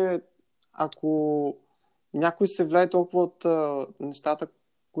добавяме, ако някой се влияе толкова от нещата,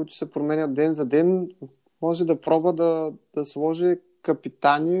 които се променят ден за ден, може да пробва да сложи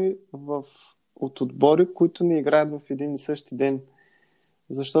капитани от отбори, които не играят в един и същи ден.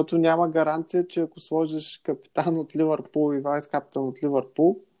 Защото няма гаранция, че ако сложиш капитан от Ливърпул и вайс капитан от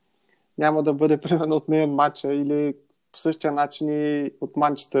Ливърпул, няма да бъде примерно отменен матча или по същия начин и от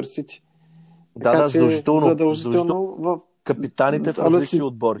Манчестър Сити. Да, задължително в капитаните в различни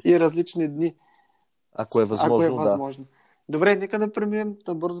отбори. И различни дни. Ако е възможно, Да. Добре, нека да преминем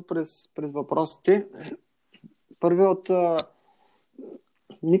бързо през въпросите. Първият от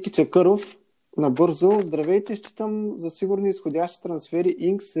Ники Чакъров. Набързо. Здравейте, считам за сигурни изходящи трансфери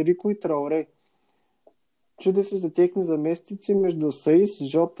Инкс, Рико и Траоре. Чуди се за техни заместници между Саис,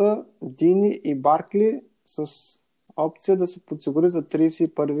 Жота, Дини и Баркли с опция да се подсигури за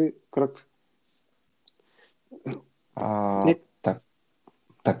 31-ви кръг.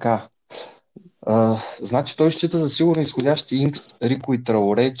 Така. Значи той счита за сигурно изходящи Инкс, Рико и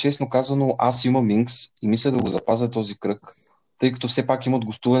Траоре. Честно казано, аз имам Инкс и мисля да го запазя този кръг, тъй като все пак имат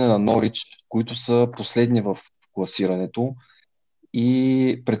гостуване на Норич, които са последни в класирането,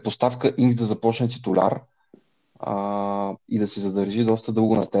 и предпоставка Инкс да започне титуляр и да се задържи доста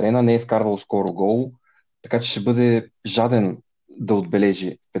дълго на терена. Не е вкарвал скоро гол, така че ще бъде жаден да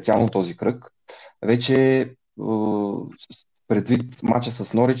отбележи специално този кръг. Вече предвид мача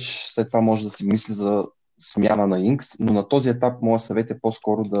с Норич, след това може да се мисли за смяна на Инкс, но на този етап моят съвет е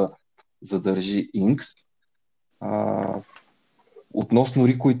по-скоро да задържи Инкс. Относно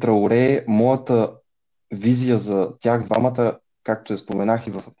Рико и Траоре, моята визия за тях двамата, както я споменах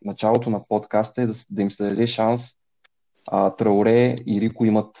и в началото на подкаста, е да им се даде шанс. Траоре и Рико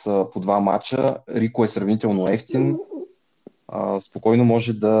имат по 2 мача. Рико е сравнително евтин. Спокойно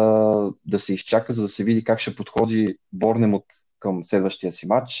може да се изчака, за да се види как ще подходи Борнемут към следващия си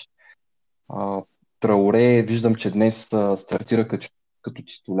матч. Траоре виждам, че днес стартира като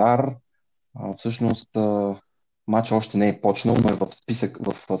титуляр. Всъщност матчът още не е почнал, но е в списък,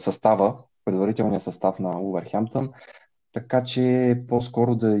 в състава, предварителния състав на Улвърхемптън, така че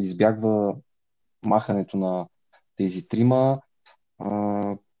по-скоро да избягва махането на тези трима.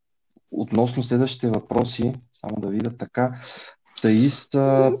 Относно следващите въпроси, само да видя така, Саис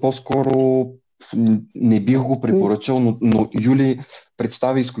по-скоро не бих го препоръчал, но Юли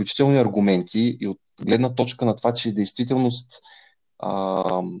представи изключителни аргументи и от гледна точка на това, че действителност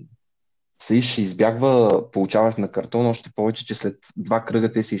Саиш избягва получаването на картон, още повече, че след 2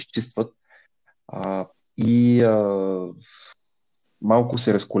 кръга те се изчистват. И малко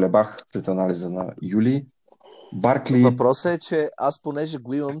се разколебах след анализа на Юли. Баркли... Въпросът е, че аз понеже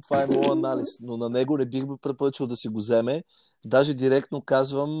го имам, това е моят анализ, но на него не бих препоръчал да си го вземе. Даже директно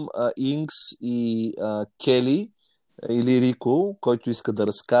казвам Инкс и Кели или Рико, който иска да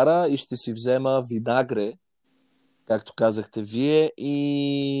разкара, и ще си взема Винагре, както казахте вие,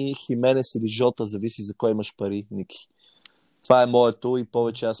 и Хименес или Жота, зависи за кой имаш пари, Ники. Това е моето и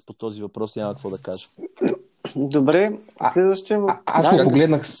повече аз по този въпрос няма какво да кажа. Добре, следващия... Аз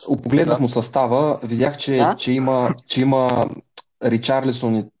погледнах му състава, видях, че има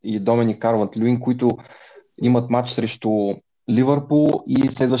Ричарлисон и Доминик Калверт-Люин, които имат матч срещу Ливърпул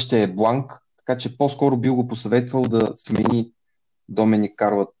и следващия е Бланк, така че по-скоро бил го посъветвал да смени Доминик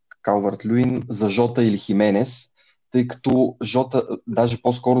Калверт-Люин за Жота или Хименес, тъй като Жота, даже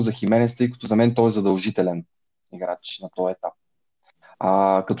по-скоро за Хименес, тъй като за мен той е задължителен играч на този етап.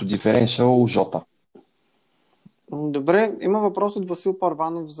 Като диференшъл Жота. Добре, има въпрос от Васил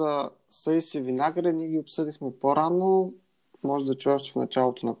Парванов за Саис и Винагре. Ние ги обсъдихме по-рано. Може да чуеш в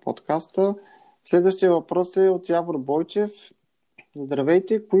началото на подкаста. Следващия въпрос е от Явор Бойчев.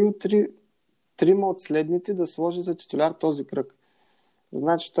 Здравейте, кои от трима от следните да сложи за титуляр този кръг?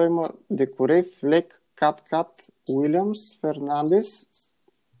 Значи той има Декоре, Флек, Кат, Уилямс,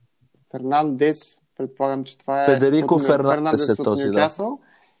 Фернандес, предполагам, че това е Федерико Фернандес е от този, Нюкасъл.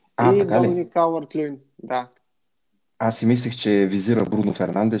 И Доминик Калверт-Люин. Да. Аз си мислех, че визира Бруно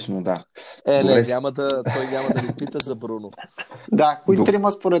Фернандес, но да. Той няма да ни пита за Бруно. Да, кои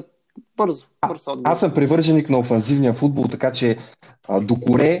трима според бързо отговор. Аз съм привърженик на офанзивния футбол, така че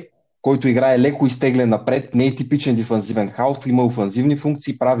Докоре, който играе леко изтеглен напред, не е типичен дефанзивен халф, има офанзивни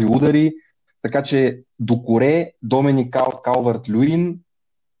функции, прави удари, така че Докоре, Доминик Калверт-Люин,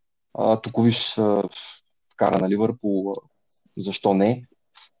 тук виж вкара на Ливърпул, защо не,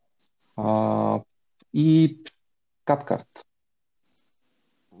 и Каткарт.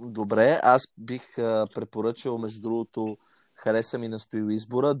 Добре, аз бих препоръчал, между другото, хареса ми настоил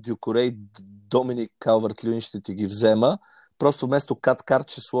избора, Дюкоре и Доминик Калверт-Люин ще ти ги взема. Просто вместо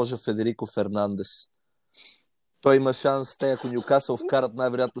Каткарт ще сложа Федерико Фернандес. Той има шанс, те ако Нюкасъл вкарат,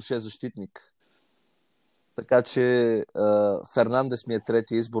 най-вероятно ще е защитник. Така че Фернандес ми е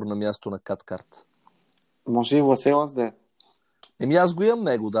третия избор на място на Каткарт. Може и Ласелас да е. Аз го имам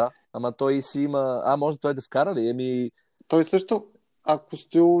него, да. Ама той си има... може той да вкара ли? Той също, ако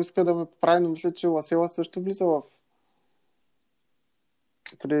Стоил иска да ме поправи, но мисля, че Ласелас също влиза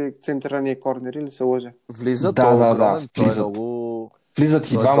при центрирания корнер, или се лъже? Влиза, да.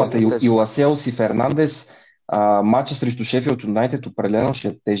 Влизат и двамата, и Ласелс и Фернандес. Матчът срещу Шефилд Юнайтед определено ще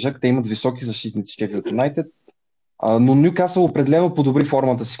е тежък. Те имат високи защитници Шефилд Юнайтед. Но Нюкасъл определено подобри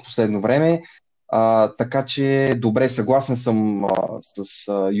формата си в последно време. Така че добре, съгласен съм с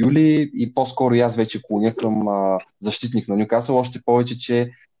Юли и по-скоро аз вече клоня към защитник на Нюкасъл. Още повече,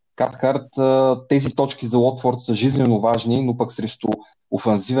 че Каткарт, тези точки за Уотфорд са жизненно важни, но пък срещу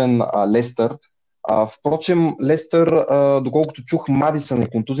офанзивен Лестър. Впрочем, Лестър, доколкото чух, Мадисън е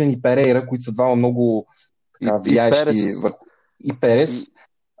контузен и Перейра, които са двама много влияещи върху... И Перес.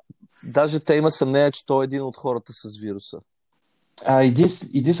 Даже те има съмнение, че той е един от хората с вируса.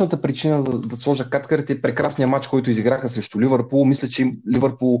 Единствената причина да сложа Каткарт е прекрасния матч, който изиграха срещу Ливърпул. Мисля, че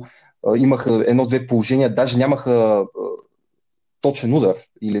Ливърпул имаха едно-две положения, даже нямаха точен удар,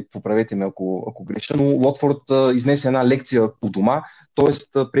 или поправете ме ако греша, но Уотфорд изнесе една лекция у дома,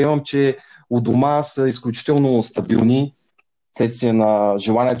 т.е. приемам, че у дома са изключително стабилни следствие на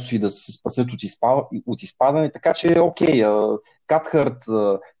желанието си да се спасят от изпадане, така че окей, Каткарт,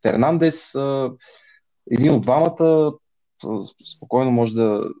 Фернандес, един от двамата спокойно може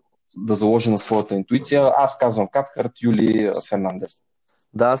да заложи на своята интуиция. Аз казвам Каткарт, Юли Фернандес.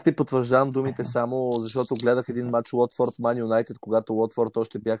 Да, аз ти потвърждавам думите само, защото гледах един матч Уотфорд Ман Юнайтед, когато Уотфорд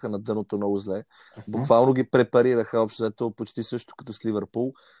още бяха на дъното много зле. Буквално ги препарираха общо, зато почти също като с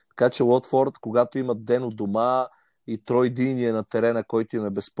Ливърпул. Така че Уотфорд, когато имат ден от дома и Трой Дини е на терена, който им е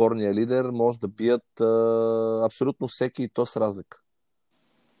безспорния лидер, може да бият абсолютно всеки и то с разлика.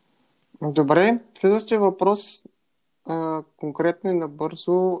 Добре, следващия въпрос конкретно и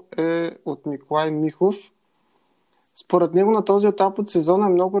набързо е от Николай Михов. Според него на този етап от сезона е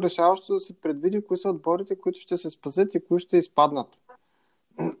много решаващо да се предвиди кои са отборите, които ще се спасят и кои ще изпаднат.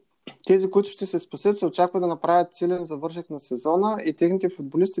 Тези, които ще се спасят, се очаква да направят силен завършек на сезона и техните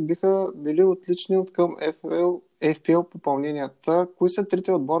футболисти биха били отлични от към FPL попълненията. Кои са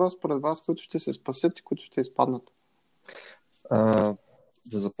трите отбора според вас, които ще се спасят и които ще изпаднат?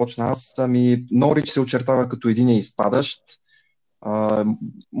 Да започна аз. Норич се очертава като един изпадащ.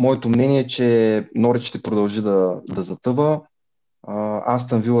 Моето мнение е, че Норич ще продължи да затъва.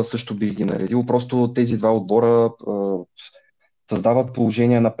 Астън Вила също бих ги наредил. Просто тези два отбора създават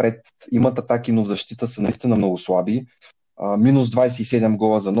положение напред, имат атаки, но в защита са наистина много слаби. Минус 27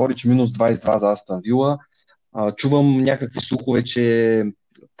 гола за Норич, минус 22 за Астън Вила. Чувам някакви слухове, че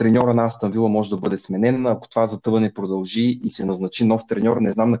треньора на Астън Вила може да бъде сменен. Ако това затъване продължи и се назначи нов треньор,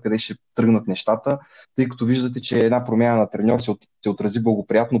 не знам на къде ще тръгнат нещата, тъй като виждате, че една промяна на треньор се отрази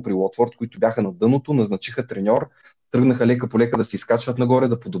благоприятно при Уотфорд, които бяха на дъното, назначиха треньор, тръгнаха лека по лека да се изкачват нагоре,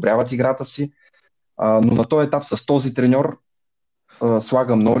 да подобряват играта си. Но на този етап с този треньор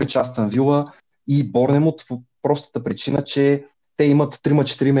слагам Норич, Астън Вила и Борнемут по простата причина, че те имат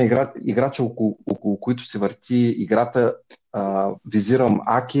 3-4 играча, около които се върти играта. Визирам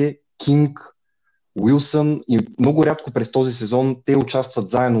Аке, Кинг, Уилсън и много рядко през този сезон те участват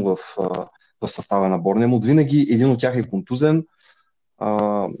заедно в състава на Борнемут. Винаги един от тях е контузен.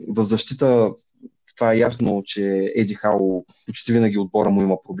 В защита това е ясно, че Еди Хау почти винаги отбора му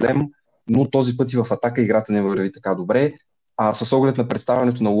има проблем, но този път и в атака играта не върви така добре. С оглед на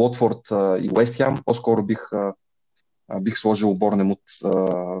представянето на Уотфорд и Уест Хем, по-скоро бих сложил Борнемут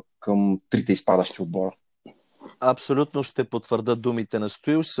към трите изпадащи отбора. Абсолютно ще потвърда думите на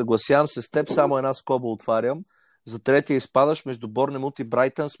Стоил. Съгласявам се с теб, само една скоба отварям. За третия изпадащ между Борнемут и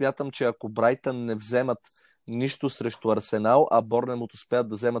Брайтън. Смятам, че ако Брайтън не вземат нищо срещу Арсенал, а Борнемут успеят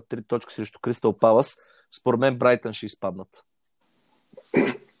да вземат 3 точки срещу Кристал Палас, според мен Брайтън ще изпаднат.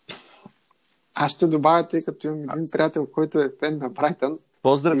 Аз ще добавя, тъй като имам един приятел, който е фен на Брайтън.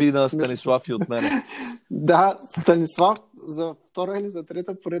 Поздрави на Станислав и от мен. Да, Станислав за втора или за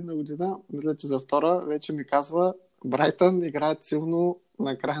трета поредна година, мисля, че за втора, вече ми казва, Брайтън играят силно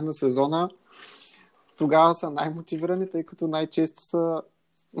на края на сезона. Тогава са най-мотивирани, тъй като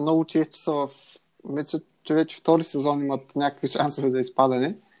много често са мисля, че вече втори сезон имат някакви шансове за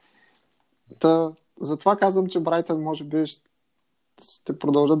изпадане. Затова казвам, че Брайтън може би ще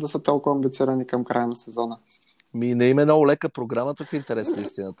продължат да са толкова амбицирани към края на сезона. Не им е много лека програмата в интерес на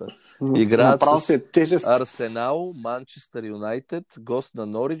истината. Играят с Арсенал, Манчестър Юнайтед, гост на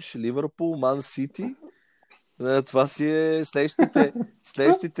Норич, Ливърпул, Ман Сити. Това си е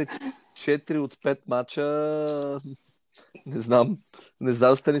следващите 4 от 5 мача. Не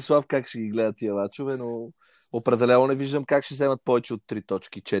знам Станислав как ще ги гледат тия мачове, но определено не виждам как ще вземат повече от 3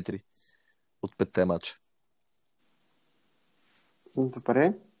 точки, 4 от 5 мача.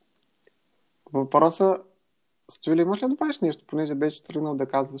 Добре. Въпроса Стоили, имаш ли да добавиш нещо, понеже беше тръгнал да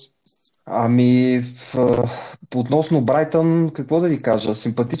казваш? Относно Брайтън, какво да ви кажа?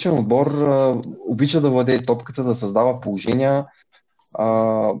 Симпатичен отбор, обича да владее топката, да създава положения.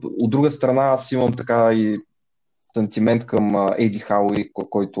 От друга страна, аз имам така и сантимент към Еди Хауи,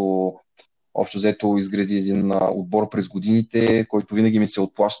 който общо взето изгради един отбор през годините, който винаги ми се е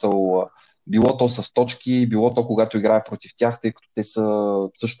отплащал било то с точки, било то когато играе против тях, тъй като те са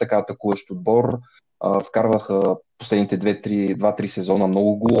също така атакуващ отбор. Вкарваха последните 2-3 сезона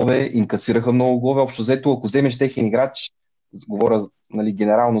много голове, инкасираха много голове. Общо взето, ако вземеш техен играч, говоря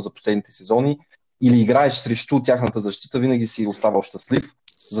генерално за последните сезони, или играеш срещу тяхната защита, винаги си оставал щастлив.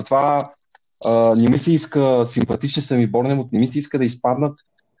 Затова не ми се иска, симпатични са ми Борнемут, не ми се иска да изпаднат,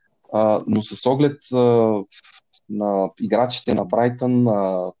 но с оглед на играчите на Брайтън,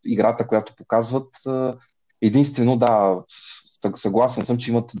 играта, която показват, единствено съгласен съм,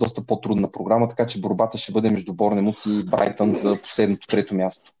 че имат доста по-трудна програма, така че борбата ще бъде между Борнемут и Брайтън за последното трето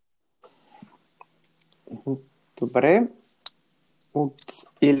място. Добре. От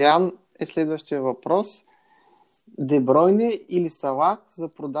Илян е следващия въпрос. Де Бройне или Салах за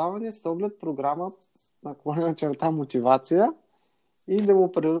продаване с оглед програма на черта мотивация и да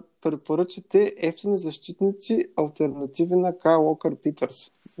му препоръчате ефтини защитници, алтернативи на Кайл Уокър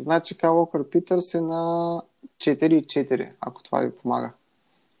Питърс. Значи Кайл Уокър Питърс е на 4-4, ако това ви помага.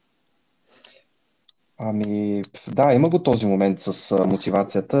 Да, има го този момент с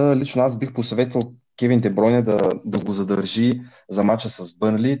мотивацията. Лично аз бих посъветвал Кевин Де Бройне да го задържи за мача с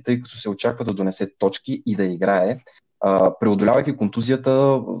Бърнли, тъй като се очаква да донесе точки и да играе. Преодолявайки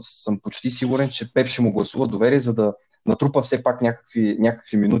контузията, съм почти сигурен, че Пеп ще му гласува доверие, за да натрупа все пак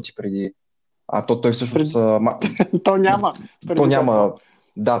някакви минути преди. Той всъщност... То няма.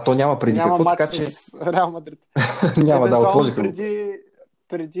 То няма преди какво, така че... Реал Мадрид. Няма, отложиха.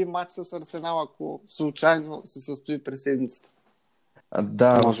 Преди матч с Арсенал, ако случайно се състои през седмицата.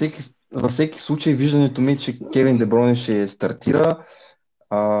 Във всеки случай виждането ми е, че Кевин Де Бройне ще стартира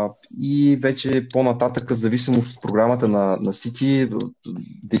и вече по-нататък, в зависимост от програмата на Сити,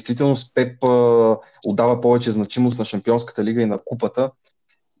 действително Пеп отдава повече значимост на Шампионската лига и на купата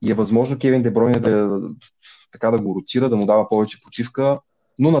и е възможно Кевин Де Бройне така да го ротира, да му дава повече почивка,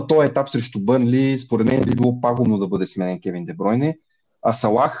 но на този етап срещу Бърнли, според мен би било пагубно да бъде сменен Кевин Де Бройне. А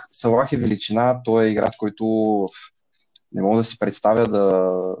Салах е величина, той е играч, който не мога да си представя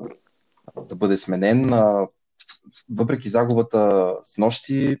да бъде сменен. Въпреки загубата с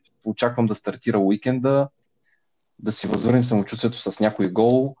нощи, очаквам да стартира уикенда, да си възвърне самочувствието с някой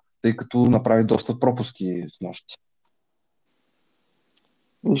гол, тъй като направи доста пропуски с нощи.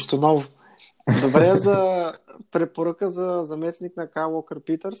 Нищо ново. Добре, за препоръка за заместник на Кайл Уокър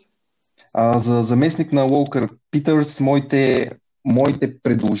Питърс? За заместник на Уокър Питърс моите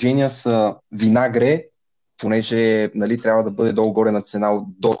предложения са Винагре, понеже трябва да бъде долу-горе на цена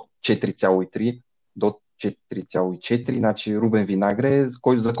до 4,3, до 4,4, значи Рубен Винагре,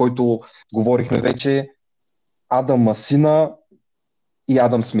 за който говорихме вече, Адам Масина и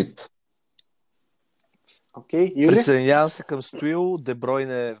Адам Смит. Окей, Юли? Присъединявам се към Стоил, Де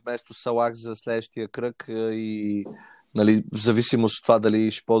Бройне вместо Салах за следващия кръг и в зависимост от това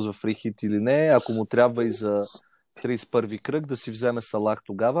дали ще ползва фрихит или не, ако му трябва и за 31-ви кръг да си вземе Салах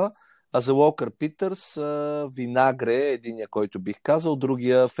тогава. А за Уокър Питърс Винагре е единия, който бих казал,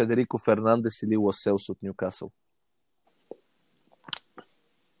 другия Федерико Фернандес или Ласелс от Нюкасъл.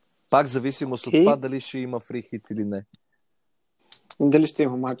 Пак зависимост от това дали ще има фрихит или не. Дали ще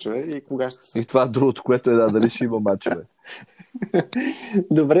има мачове и кога ще са. И това другото, което е дали ще има мачове.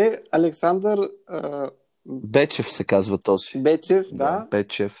 Добре, Александър... Бечев се казва този. Бечев, да.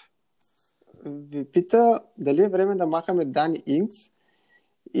 Бечев. Ви пита дали е време да махаме Дани Инкс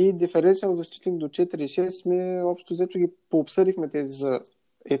и диференциал защитник до 4,6 сме общо взето ги пообсъдихме тези за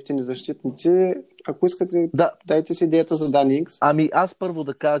ефтини защитници. Ако искате, дайте си идеята за Дани Инкс. Ами аз първо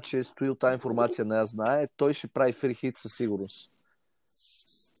да кажа, че стои от тази информация не я знае. Той ще прави фрихит със сигурност.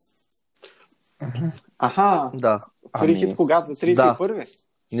 Аха. Да. Фрихит кога? За 31-ви?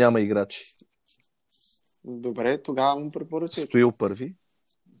 Да. Няма играчи. Добре, тогава му препоръчай. Стоил първи.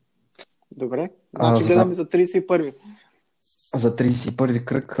 Добре. Значи гледаме за 31-ви. За 31-ви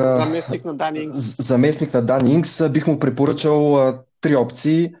кръг... Заместник на Дани Инкс. Заместник на Дани Инкс бих му препоръчал три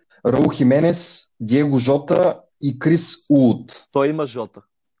опции. Раул Хименес, Диего Жота и Крис Уут. Той има Жота.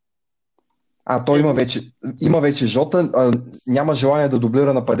 Той има вече Жота. Няма желание да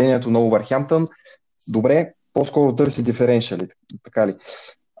дублира нападението на Увърхемптън. Добре, по-скоро търси диференшали. Така ли?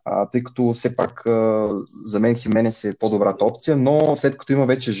 Тъй като все пак за мен Хименес е по-добрата опция, но след като има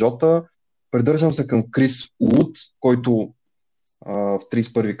вече Жота, придържам се към Крис Уут, който в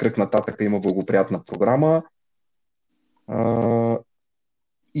 31-ви кръг нататък има благоприятна програма.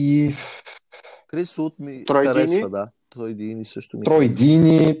 И Крис Уут ми харесва, да. Трой Дини също ми Трой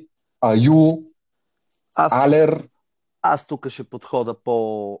Дини, Аю, Алер. Аз тук ще подхода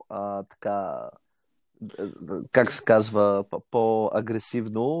така, как се казва,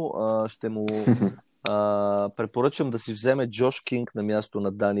 по-агресивно. Ще му препоръчам да си вземе Джош Кинг на място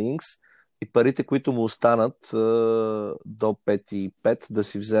на Дани Инкс и парите, които му останат до 5,5 да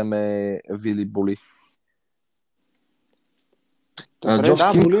си вземе Вили Боли.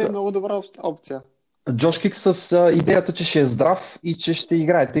 Добре, Боли е много добра опция. Джош Кинг с идеята, че ще е здрав и че ще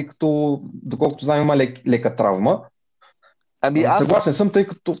играе, тъй като, доколкото знам, има лека травма. Съгласен съм, тъй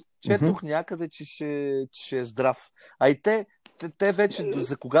като... Четох някъде, че ще е здрав. А и те вече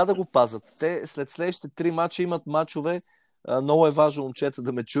за кога да го пазат? Те след следващите 3 мача имат мачове. Много е важно, момчета,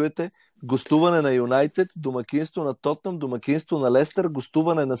 да ме чуете. Гостуване на Юнайтед, домакинство на Тотнъм, домакинство на Лестър,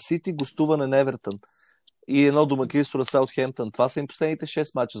 гостуване на Сити, гостуване на Евертън и едно домакинство на Саутхемптън. Това са им последните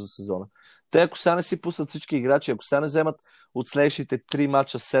 6 мача за сезона. Те, ако сега не си пуснат всички играчи, ако сега не вземат от следващите 3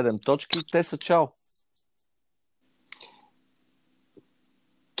 мача 7 точки, те са чао.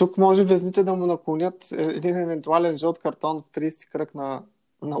 Тук може везните да му наклонят един евентуален жълт картон в 30 кръг на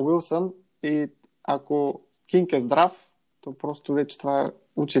Уилсън и ако Кинг е здрав, то просто вече това е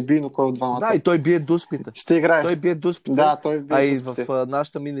учебийно кой от двамата. Да, и той бие дуспите. Ще играе. Той бие дуспите. Да, той бие дуспите. В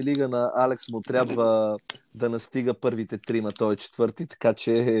нашата мини-лига на Алекс му трябва да настига първите 3, той е 4, така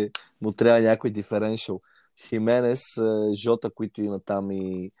че му трябва някой диференшъл. Хименес, Жота, които има там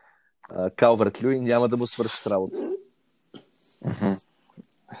и Калверт Люин, няма да му свършат работа.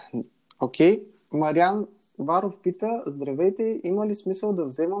 Окей. Мариан Варов пита: здравейте, има ли смисъл да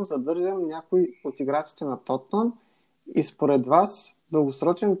задържам някой от играчите на Тотнъм и според вас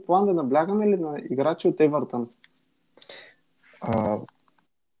дългосрочен план да наблягаме ли на играчи от Евертън?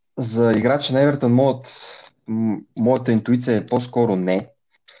 За играчи на Евертън моята интуиция е по-скоро не,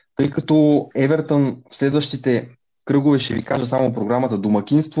 тъй като Евертън в следващите кръгове ще ви кажа само програмата: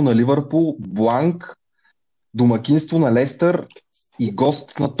 домакинство на Ливърпул, бланк, домакинство на Лестър и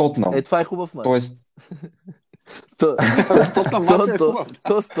гост на Тотнъм. Това е хубав мач. Тоест... Тотнъм мач е хубав.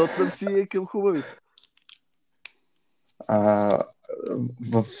 Тотнъм си е към хубавите. А,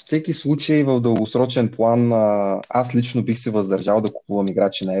 във всеки случай, в дългосрочен план, аз лично бих се въздържал да купувам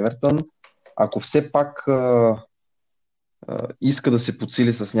играчи на Евертън. Ако все пак иска да се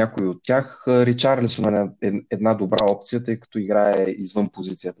подсили с някой от тях, Ричарлисон е една добра опция, тъй като играе извън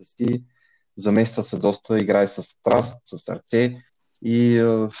позицията си, замества се доста, играе с страст, с сърце и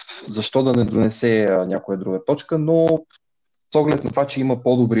защо да не донесе някоя друга точка, но с оглед на това, че има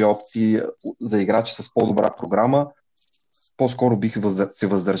по-добри опции за играчи с по-добра програма, по-скоро бих се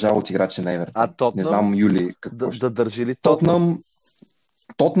въздържал от играчи на Евертън. Тотнъм? Не знам, Юли, какво ще... Да държи ли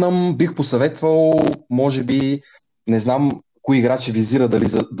Тотнъм бих посъветвал, може би, не знам кои играчи визира дали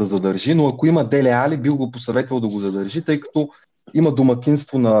да задържи, но ако има Деле Али, бих го посъветвал да го задържи, тъй като има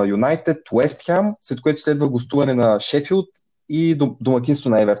домакинство на Юнайтед, Уест Хем, след което следва гостуване на Шефилд и домакинство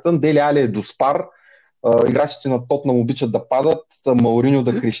на Евертън. Деле Али е до спар. Играчите на Тотнъм обичат да падат, Мауриньо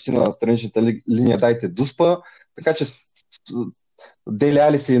да крещи на страничната линия дайте дуспа, така че Деле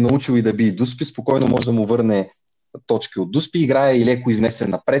Али се е научил и да бие дуспи, спокойно може да му върне точки от дуспи, играе и леко изнесен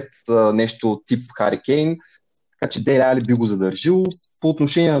напред, нещо тип Хари Кейн, така че Деле Али би го задържил. По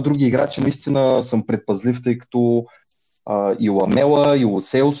отношение на други играчи наистина съм предпазлив, тъй като и Ламела, и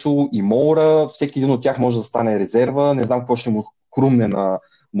Лоселсо, и Моура, всеки един от тях може да стане резерва, не знам какво ще му хрумне на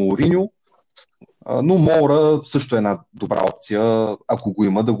Мауриньо, но Моура също е една добра опция, ако го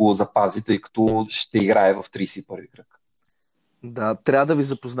има, да го запази, тъй като ще играе в 31-и кръг. Да, трябва да ви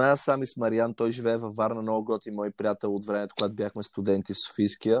запозная сами с Мариан. Той живее във Варна, много готин мой приятел от времето, когато бяхме студенти в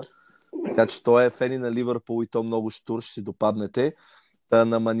Софийския. Така че той е фени на Ливърпул и то много штур, ще си допаднете.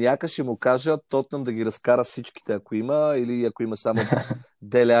 На маняка ще му кажа Тотнъм да ги разкара всичките, ако има, или ако има само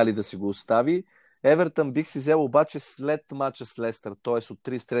Деле Али да си го остави. Евертън бих си взел обаче след мача с Лестър, т.е. от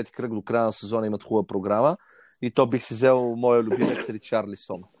 33-ти кръг до края на сезона имат хубава програма и то бих си взел моя любимец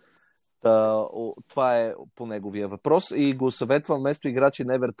Ричарлисон. Това е по неговия въпрос и го съветвам вместо играчи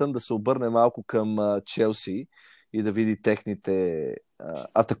на Евертън да се обърне малко към Челси и да види техните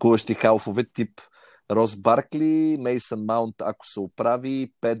атакуващи халфове тип Рос Баркли, Мейсън Маунт, ако се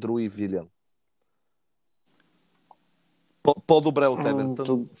оправи, Педро и Вилиан. По-добре от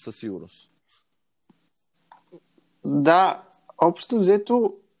Евертън със сигурност. Да, общо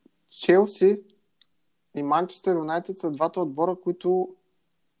взето Челси и Манчестър Юнайтед са двата отбора, които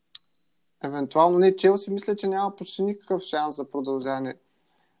евентуално не Челси, мисля, че няма почти никакъв шанс за продължаване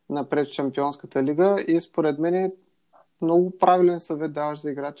напред в Шампионската лига и според мен е много правилен съвет даваш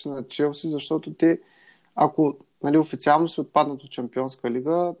за играчи на Челси, защото те, ако официално се отпаднат от Шампионска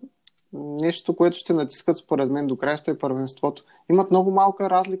лига, нещо, което ще натискат според мен до края ще е първенството. Имат много малка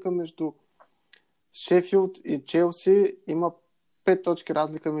разлика между Шефилд и Челси, има 5 точки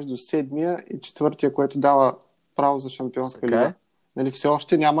разлика между седмия и четвъртия, което дава право за Шампионска лига. Все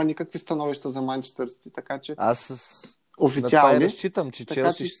още няма никакви становища за Манчестър Сити, така че официални. На това разчитам, че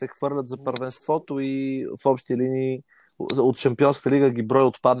Челси ще се хвърлят за първенството и в общи линии от Шампионската лига ги брой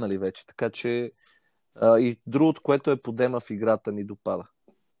отпаднали вече, така че и другото, което е подема в играта ни допада.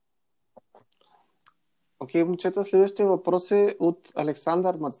 Окей, момчета, следващия въпрос е от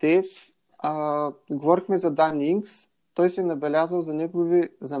Александър Матеев. Говорихме за Дан Инкс. Той се е набелязал за негови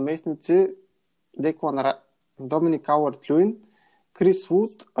заместници Доминик Калвърт-Люин, Крис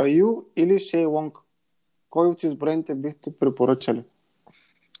Вуд, Аю или Шей Лонг. Кой от изброените бихте препоръчали?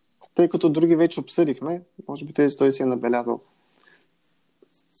 Тъй като други вече обсъдихме, може би тези той си е набелязал.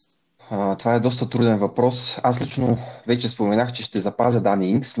 Това е доста труден въпрос. Аз лично вече споменах, че ще запазя Дани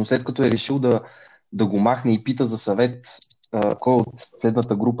Инкс, но след като е решил да го махне и пита за съвет кой от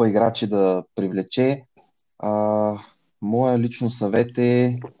следната група играчи да привлече, моя лично съвет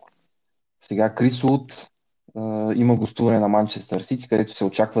е сега Крис Вуд. Има гостуване на Манчестър Сити, където се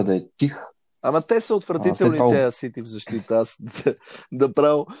очаква да е тих. Ама те са отвратителни тези Сити в защита.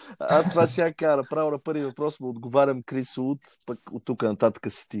 Аз това ще кажа. Право на първи въпрос му отговарям Крис Вуд, пък от тук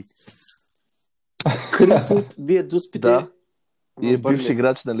нататък Сити. Крис Вуд бие дуспите. Да. И е бивш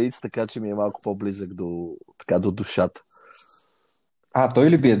играч на Лийдс, така че ми е малко по-близък до душата. Той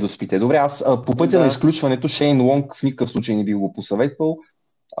ли бие дуспите? Добре, аз по пътя на изключването Шейн Лонг в никакъв случай не би го посъветвал.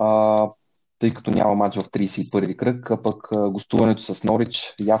 Тъй като няма матч в 31-ви кръг, а пък гостуването с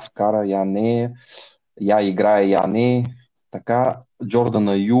Норич, я вкара, я не, я играе, я не. Така, Джордан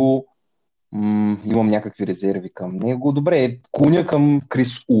Аю, имам някакви резерви към него. Добре, клоня към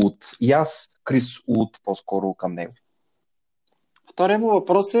Крис Уд. И аз Крис Уд по-скоро към него. Втория му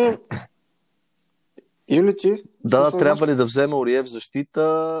въпрос е Юли ти? Да, трябва ли да вземе Орие в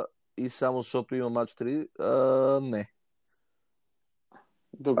защита и само защото има матч 3? Не.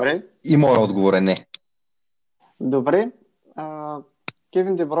 Добре. И моят отговор е не. Добре.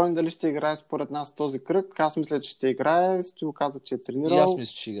 Кевин Де Бройн дали ще играе според нас този кръг? Аз мисля, че ще играе. Стоил каза, че е тренирал. И аз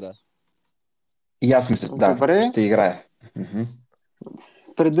мисля, че играе. И аз мисля, да, Добре. ще играе.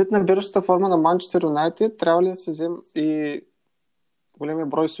 Предвид набиращата форма на Манчестър Юнайтед, трябва ли да се вземе и големия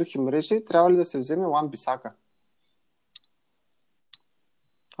брой сухи мрежи, трябва ли да се вземе Уан Бисака?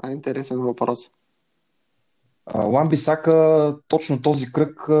 Това е интересен въпрос. Уан Бисака, точно този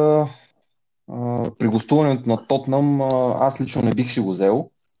кръг при гостуването на Тотнам, аз лично не бих си го взел.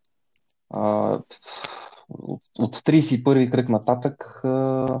 От 31-ви кръг нататък,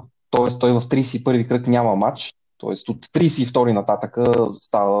 т.е. той в 31-ви кръг няма матч, т.е. от 32-и нататък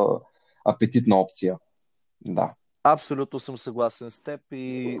става апетитна опция. Да. Абсолютно съм съгласен с теб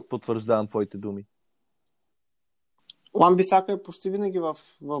и потвърждавам твоите думи. Уан Бисака е почти винаги в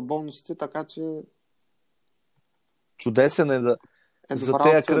бонусите, така че Чудесен е да... За добра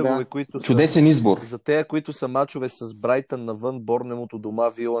тези опция, кръгове, да. които са... Чудесен избор. За тези, които са мачове с Брайтън навън, Борнемут у дома,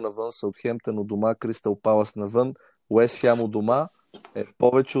 Вила навън, Саутхемптън у дома, Кристал Палас навън, Уест Хем у дома, е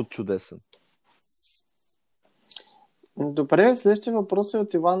повече от чудесен. Добре, следващия въпрос е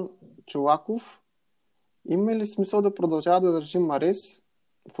от Иван Чолаков. Има ли смисъл да продължава да държи Марес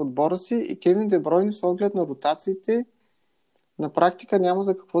в отбора си и Кевин Де Бройн с оглед на ротациите? На практика няма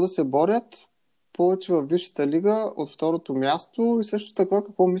за какво да се борят повече във Висшата лига от второто място. И също така,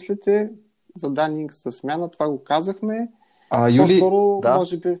 какво мислите за Данинг със смяна? Това го казахме. Юли, По-скоро, да.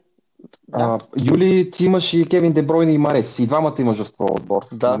 може би... Да. Юли, ти имаш и Кевин Де Бройн и Марес. И двамата имаш в твоя отбор.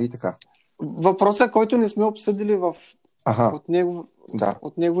 Да. Нали така? Въпросът, който не сме обсъдили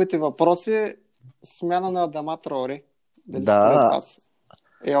от неговите въпроси, смяна на Адама Траоре. Дали според вас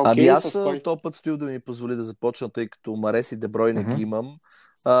е окей аз с кой? този път стоил да ми позволи да започна, тъй като Марес и Де Бройн не ги имам.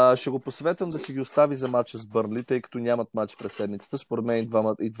 Ще го посъветвам да си ги остави за матча с Бърнли, тъй като нямат матч през седмицата. Според мен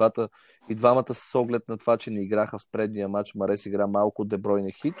и двамата с оглед на това, че не играха в предния матч. Марес игра малко, Де Бройн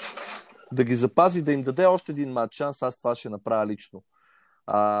е хич. Да ги запази, да им даде още един матч шанс, аз това ще направя лично.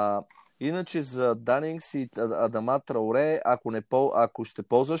 Иначе за Данингс и Адама Траоре, ако ще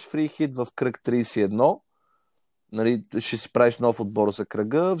ползваш фрихит в кръг 31, нали, ще си правиш нов отбор за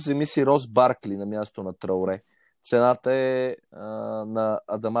кръга, вземи си Рос Баркли на място на Траоре. Цената на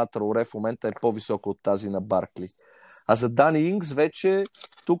Адама Траоре в момента е по-висока от тази на Баркли. А за Дани Инкс вече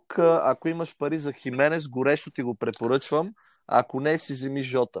тук, ако имаш пари за Хименес, горещо ти го препоръчвам. Ако не, си вземи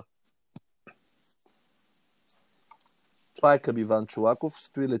Жота. Това е към Иван Чолаков.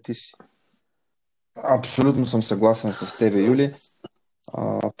 Стои ли ти си? Абсолютно съм съгласен с тебе, Юли.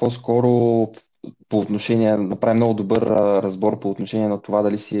 По-скоро по отношение, направи много добър разбор по отношение на това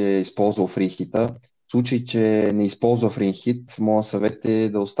дали си е използвал фрихита. В случай, че не използва фрихит, моят съвет е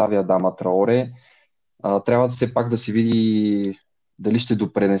да оставя Адама Траоре. Трябва все пак да се види дали ще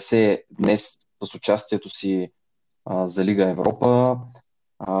допренесе днес с участието си за Лига Европа,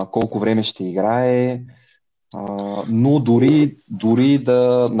 колко време ще играе, но дори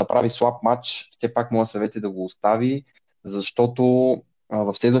да направи слаб матч, все пак моят съвет е да го остави, защото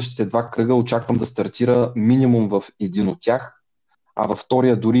в следващите два кръга очаквам да стартира минимум в един от тях, а във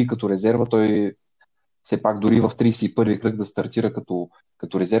втория дори като резерва, той все пак дори в 31-ви кръг да стартира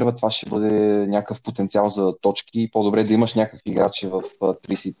като резерва, това ще бъде някакъв потенциал за точки. По-добре да имаш някакви играчи в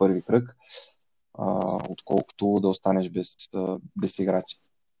 31-ви кръг, отколкото да останеш без играчи.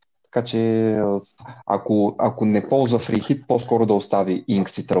 Така че ако не ползва фрихит, по-скоро да остави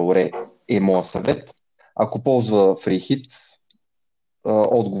Инкс и Траоре е моят съвет. Ако ползва фрихит,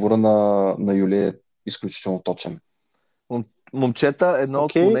 отговора на Юли е изключително точен. Момчета, едно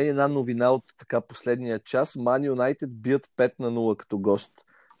отклонение, една новина от така последния час. Ман Юнайтед бият 5-0 като гост.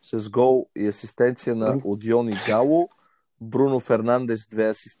 С гол и асистенция на Одион и Гало. Бруно Фернандес 2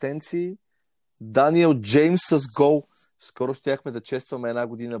 асистенции. Даниел Джеймс с гол. Скоро щяхме да честваме една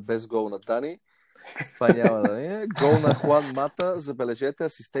година без гол на Дани. Това няма да е. Гол на Хуан Мата. Забележете,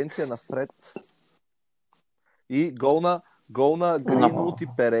 асистенция на Фред. И гол на Гринвуд и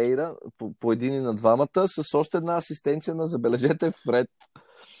Перейра по един и на двамата, с още една асистенция на, забележете, Фред.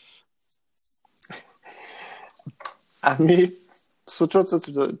 Случват се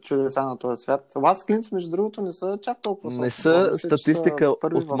чудеса на този свят. Лас Клинц, между другото, не са чак толкова Не са статистика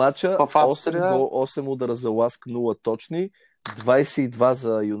от матча. 8 удара за Ласк, 0 точни, 22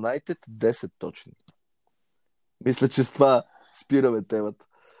 за Юнайтед, 10 точни. Мисля, че с това спираме темата.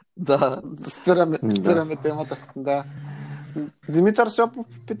 Да. Спираме темата. Да. Димитър Шопов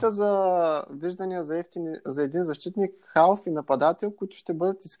пита за виждания за един защитник, халф и нападател, които ще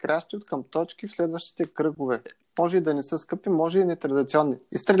бъдат изкрящи от към точки в следващите кръгове. Може и да не са скъпи, може и нетрадиционни.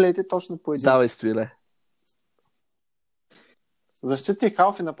 Изстреляйте точно по един. Давай, Стоиле. Защитник,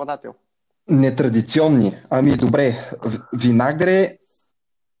 халф и нападател. Нетрадиционни. Добре. Винагре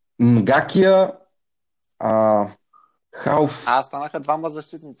Нгакия, Халф станаха двама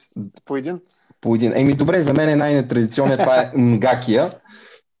защитници. По един. по един. Добре, за мен е най-нетрадиционен, това е Нгакия.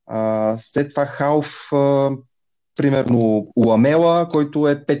 След това Халф, примерно Ламела, който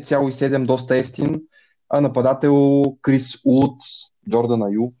е 5,7, доста ефтин, а нападател Крис Уд, Джордан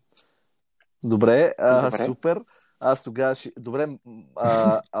Аю. Добре, Добре. супер. Аз тогава ще... Добре,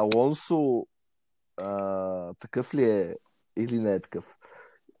 Алонсо такъв ли е или не е такъв?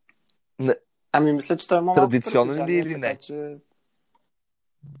 Не, Ами мисля, че той има малко традиционен ли притежание, или така не? че...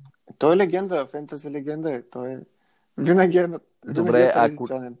 Той е легенда, фентези легенда е. Той е... Винаги е Добре, ако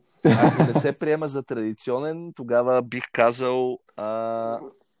традиционен. не се приема за традиционен, тогава бих казал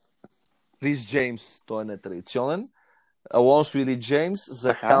Крис Джеймс, той е нетрадиционен. Алонсо или Джеймс, за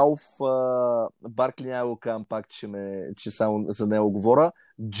Така. Халф Баркли няма го казвам пак, че само за него говоря.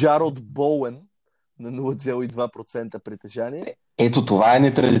 Джарод Боуен на 0,2% притежание. Ето това е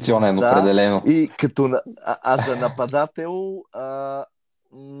нетрадиционен, Да, определено. и като за нападател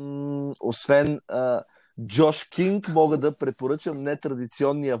освен Джош Кинг, мога да препоръчам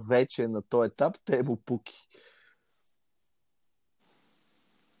нетрадиционния вече на този етап Темо Пуки.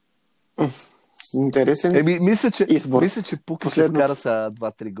 Интересен избор. Мисля, че Пуки ще вкара са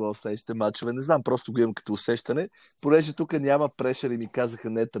 2-3 гола в следващите мачове. Не знам, просто го имам като усещане. Понеже тук няма прешър и ми казаха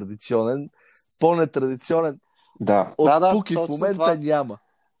нетрадиционен. По-нетрадиционен Да. от Пуки в момента това няма.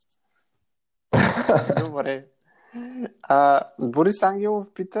 Добре. Борис Ангелов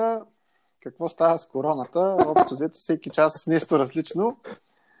пита какво става с короната. Общо взето всеки час нещо различно.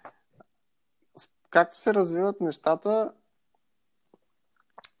 Както се развиват нещата,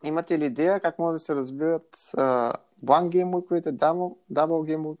 имате ли идея как може да се развиват blind геймовете, дабл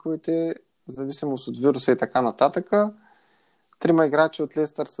геймовете, в зависимост от вируса и така нататък? 3 играчи от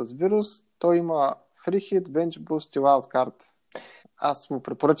Лестър с вирус. Той има free hit, bench boost и wildcard. Аз му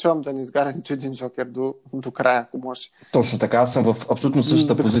препоръчвам да не изгаря нито един джокер до края, ако може. Точно така, аз съм в абсолютно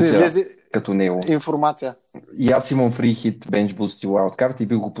същата позиция като него. Информация. И аз имам free hit, bench boost и wildcard и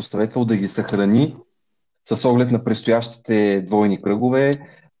бих го посъветвал да ги съхрани с оглед на предстоящите двойни кръгове.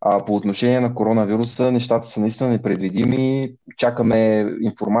 По отношение на коронавируса, нещата са наистина непредвидими. Чакаме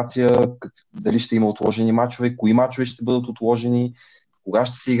информация дали ще има отложени мачове, кои мачове ще бъдат отложени, кога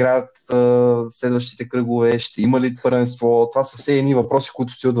ще се играят следващите кръгове, ще има ли първенство. Това са все едни въпроси,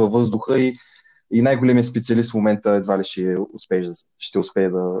 които стоят във въздуха и най-големият специалист в момента едва ли ще успее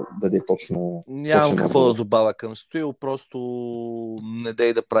да даде точно. Нямам какво да добавя към Стоил, просто не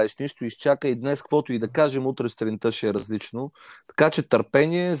дей да правиш нищо, изчакай днес, каквото и да кажем, утре сутринта ще е различно. Така че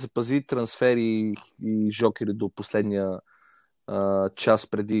търпение, запази трансфери и жокери до последния час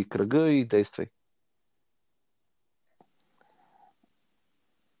преди кръга и действай.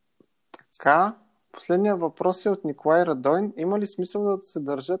 Така, последният въпрос е от Николай Радойн. Има ли смисъл да се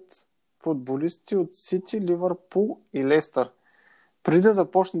държат футболисти от Сити, Ливърпул и Лестър? Преди да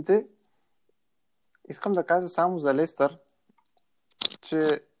започнете, искам да кажа само за Лестър,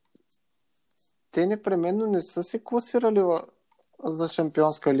 че те непременно не са се класирали за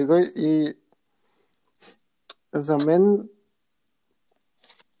Шампионска лига и за мен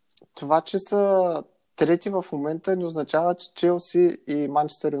това, че са трети в момента, не означава, че Челси и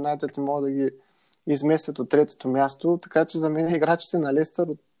Манчестър Юнайтед не могат да ги изместят от третото място, така че за мен играчите на Лестър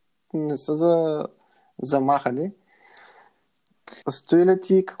не са замахали. Стои ли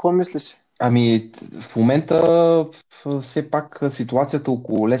ти, какво мислиш? Ами, в момента все пак ситуацията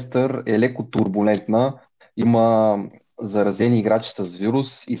около Лестър е леко турбулентна. Има заразени играчи с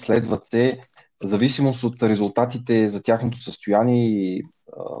вирус, изследват се. В зависимост от резултатите за тяхното състояние и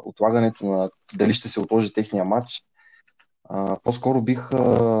отлагането на дали ще се отложи техния матч, по-скоро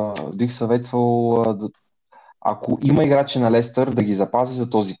бих съветвал ако има играчи на Лестър, да ги запази за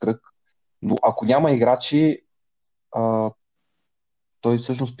този кръг, но ако няма играчи, той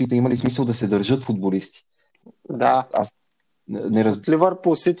всъщност пита има ли смисъл да се държат футболисти. Да. Аз не От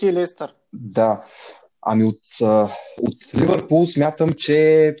Ливърпул, Сити и Лестър. Да. Ами от Ливърпул смятам,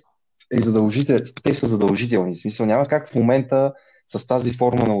 че те са задължителни. В смисъл няма как в момента с тази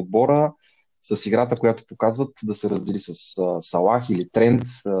форма на отбора, с играта, която показват, да се раздели с Салах или Трент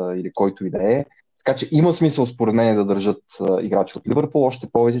или който и да е. Така че има смисъл според мен да държат играчи от Ливърпул, още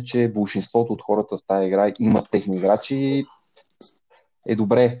повече, че большинството от хората в тази игра имат техни играчи и е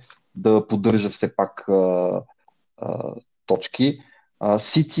добре да поддържа все пак точки.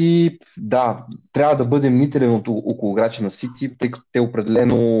 Сити, да, трябва да бъдем мнителен около играчи на Сити, тъй като те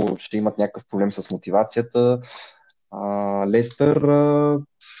определено ще имат някакъв проблем с мотивацията.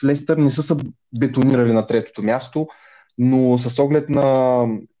 Лестър не са бетонирали на третото място, но с оглед на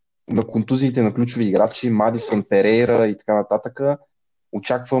контузиите на ключови играчи, Мадисън, Перейра и така нататък,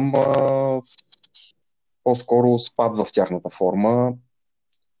 очаквам по-скоро спад в тяхната форма.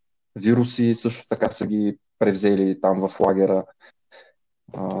 Вируси също така са ги превзели там в лагера.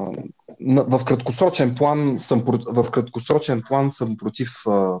 В краткосрочен план съм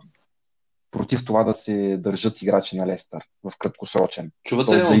против това да се държат играчи на Лестър. В краткосрочен.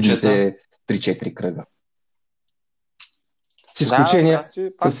 Чувате ли, за момчета? идните 3-4 кръга.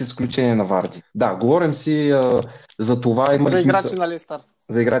 С изключение на Варди. Да, говорим си за това. Има за играчи смисъл, на Лестър.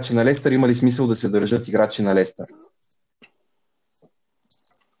 За играчи на Лестър има ли смисъл да се държат играчи на Лестър?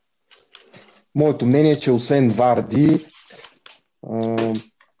 Моето мнение е, че освен Варди,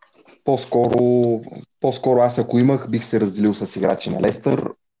 по-скоро аз ако имах, бих се разделил с играчи на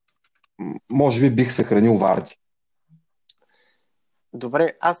Лестър. Може би бих съхранил Варди.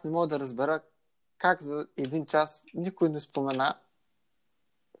 Добре, аз не мога да разбера как за един час никой не спомена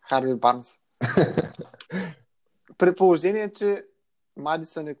Харви Барнс. При положение, че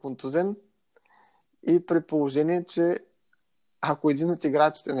Мадисън е контузен и при положение, че ако един от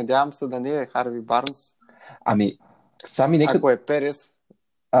играчите, надявам се да не е Харви Барнс, ако е Перес,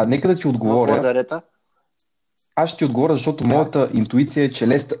 нека да ти отговоря. В лазарета. Аз ще ти отговоря, защото моята интуиция е,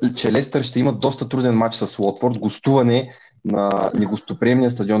 че Лестър ще имат доста труден матч с Уотфорд, гостуване на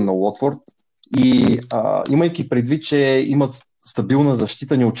негостоприемния стадион на Уотфорд. И имайки предвид, че имат стабилна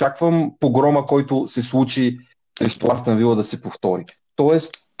защита, не очаквам погрома, който се случи срещу Астън Вила да се повтори.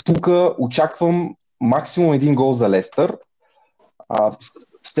 Тоест, тук очаквам максимум един гол за Лестър. В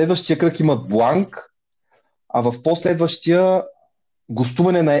следващия кръг имат бланк, а в последващия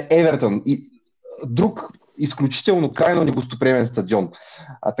гостуване на Евертън. И друг изключително крайно негостоприемен стадион.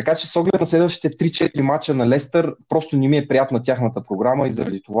 Така че с оглед на следващите 3-4 мача на Лестър, просто не ми е приятна тяхната програма и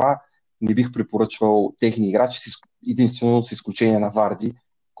заради това не бих препоръчвал техни играчи, единствено с изключение на Варди,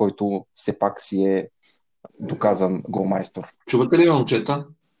 който все пак си е доказан голмайстор. Чувате ли, момчета?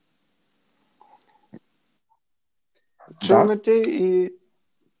 Чуваме те и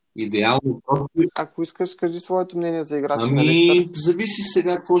идеално. Ако искаш, кажи своето мнение за играчи на Лестър. Зависи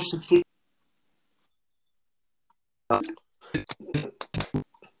сега какво ще се случи.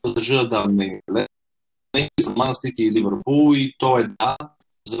 Държа да дам мнение. За Ман Сити и Ливърпул и то е да.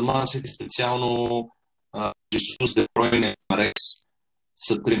 За Ман Сити специално Жесус, Де Бройне, Марекс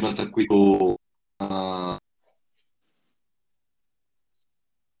са тримата, които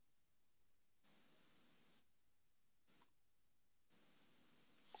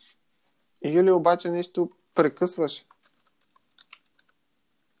Юли, обаче нещо прекъсваш.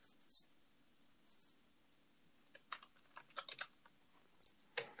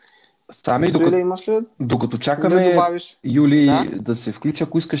 Сами, докато чакаме Юли да се включи,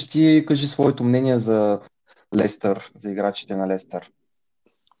 ако искаш ти кажи своето мнение за Лестър, за играчите на Лестър.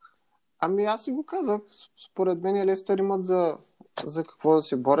 Аз си го казах. Според мен Лестър имат за какво да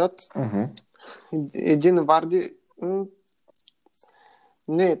се борят. Един Варди...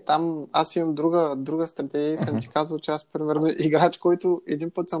 Не, там аз имам друга стратегия и съм ти казал, че аз примерно играч, който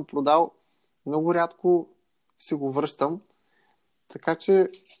един път съм продал, много рядко си го връщам. Така че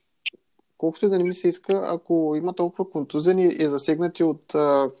колкото да не ми се иска, ако има толкова контузени и засегнати от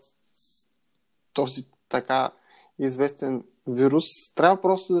този така известен вирус, трябва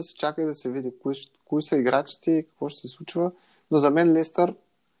просто да се чака и да се види кои са играчите и какво ще се случва. Но за мен Лестър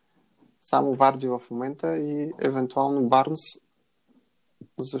само Варди в момента и евентуално Барнс,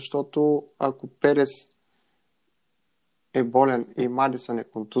 защото ако Перес е болен и Мадисън е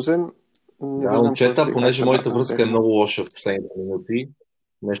контузен, не виждам... Момчета, понеже моята връзка е много лоша в последните минути,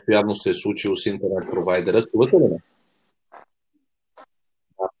 нещо явно се е случило с интернет провайдера. Чувате ли ме?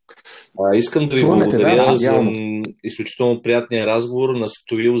 Искам да ви благодаря за изключително приятния разговор.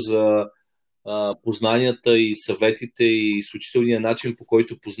 Настоил за познанията и съветите и изключителния начин, по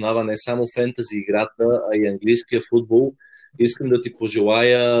който познава не само фентази играта, а и английския футбол. Искам да ти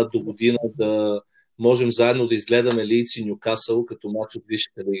пожелая до година да можем заедно да изгледаме Лийдс и Нюкасъл като мач от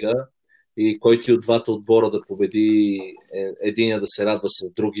Висшата лига и който от двата отбора да победи единия да се радва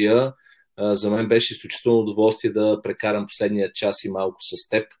с другия. За мен беше изключително удоволствие да прекарам последния час и малко с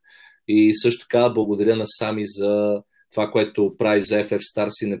теб. И също така благодаря на Сами за това, което прави за FF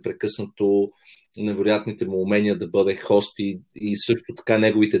Stars и непрекъснато невероятните му умения да бъде хост и също така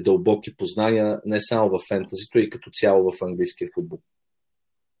неговите дълбоки познания не само в фентазито, и като цяло в английския футбол.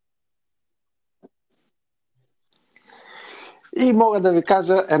 И мога да ви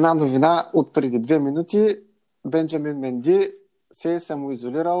кажа една новина от преди 2 минути. Бенджамин Менди се е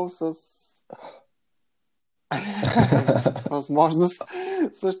самоизолирал с възможност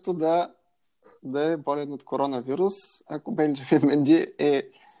също да е болен от коронавирус. Ако Бенджамин Менди е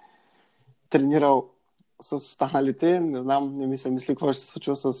тренирал с останалите. Не знам, не ми се мисли какво ще се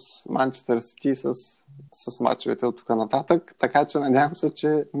случва с Манчестър Сити и с мачовете от тук нататък. Така че надявам се,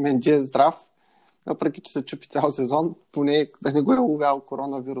 че Менди е здрав, въпреки че се чупи цял сезон, поне да не го е ловял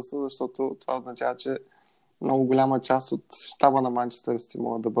коронавируса, защото това означава, че много голяма част от щаба на Манчестър Сити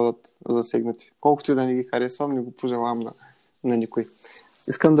могат да бъдат засегнати. Колкото и да не ги харесвам, не го пожелавам на никой.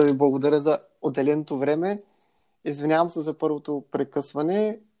 Искам да ви благодаря за отделеното време. Извинявам се за първото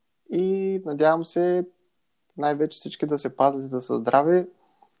прекъсване и надявам се най-вече всички да се пазят и да са здрави,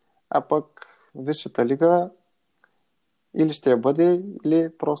 а пък Висшата лига или ще я бъде, или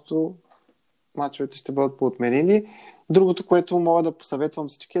просто мачовете ще бъдат поотменени. Другото, което мога да посъветвам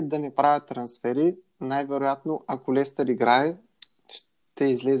всички е да не правят трансфери. Най-вероятно, ако Лестър играе, ще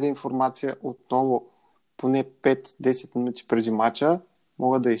излезе информация отново поне 5-10 минути преди мача.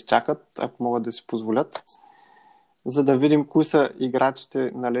 Могат да изчакат, ако могат да си позволят, за да видим кои са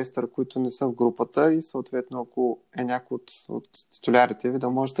играчите на Лестър, които не са в групата и съответно, ако е някой от титулярите ви, да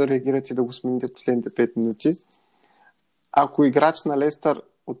може да реагирате и да го смените последните 5 минути. Ако играч на Лестър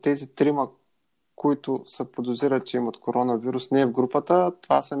от тези трима, които се подозират, че имат коронавирус, не е в групата,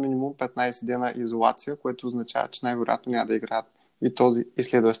 това са минимум 15 дена изолация, което означава, че най-вероятно няма да играят и този и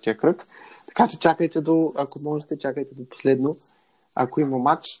следващия кръг. Така че чакайте ако можете, чакайте до последно. Ако има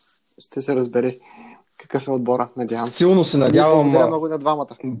матч, ще се разбере какъв е отбора, надявам се. Силно се надявам. Благодаря много на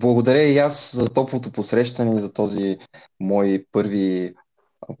двамата. Благодаря и аз за топлото посрещане, за този моето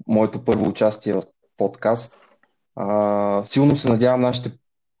първо участие в подкаст. Силно се надявам нашите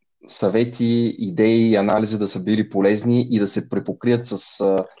съвети, идеи и анализи да са били полезни и да се препокрият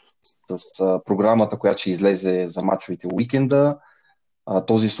с програмата, която ще излезе за мачовете уикенда.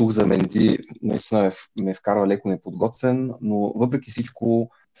 Този слух за Менди наистина ме вкарва леко неподготвен, но въпреки всичко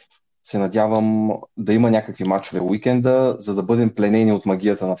се надявам да има някакви мачове уикенда, за да бъдем пленени от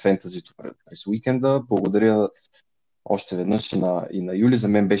магията на фентазито през уикенда. Благодаря още веднъж и на Юли. За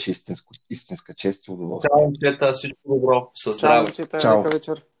мен беше истинска чест и удоволствие. Чао, момчета, всичко добро. Със здраве. Чао, момчета, лека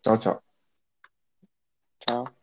вечер. Чао, чао. Чао.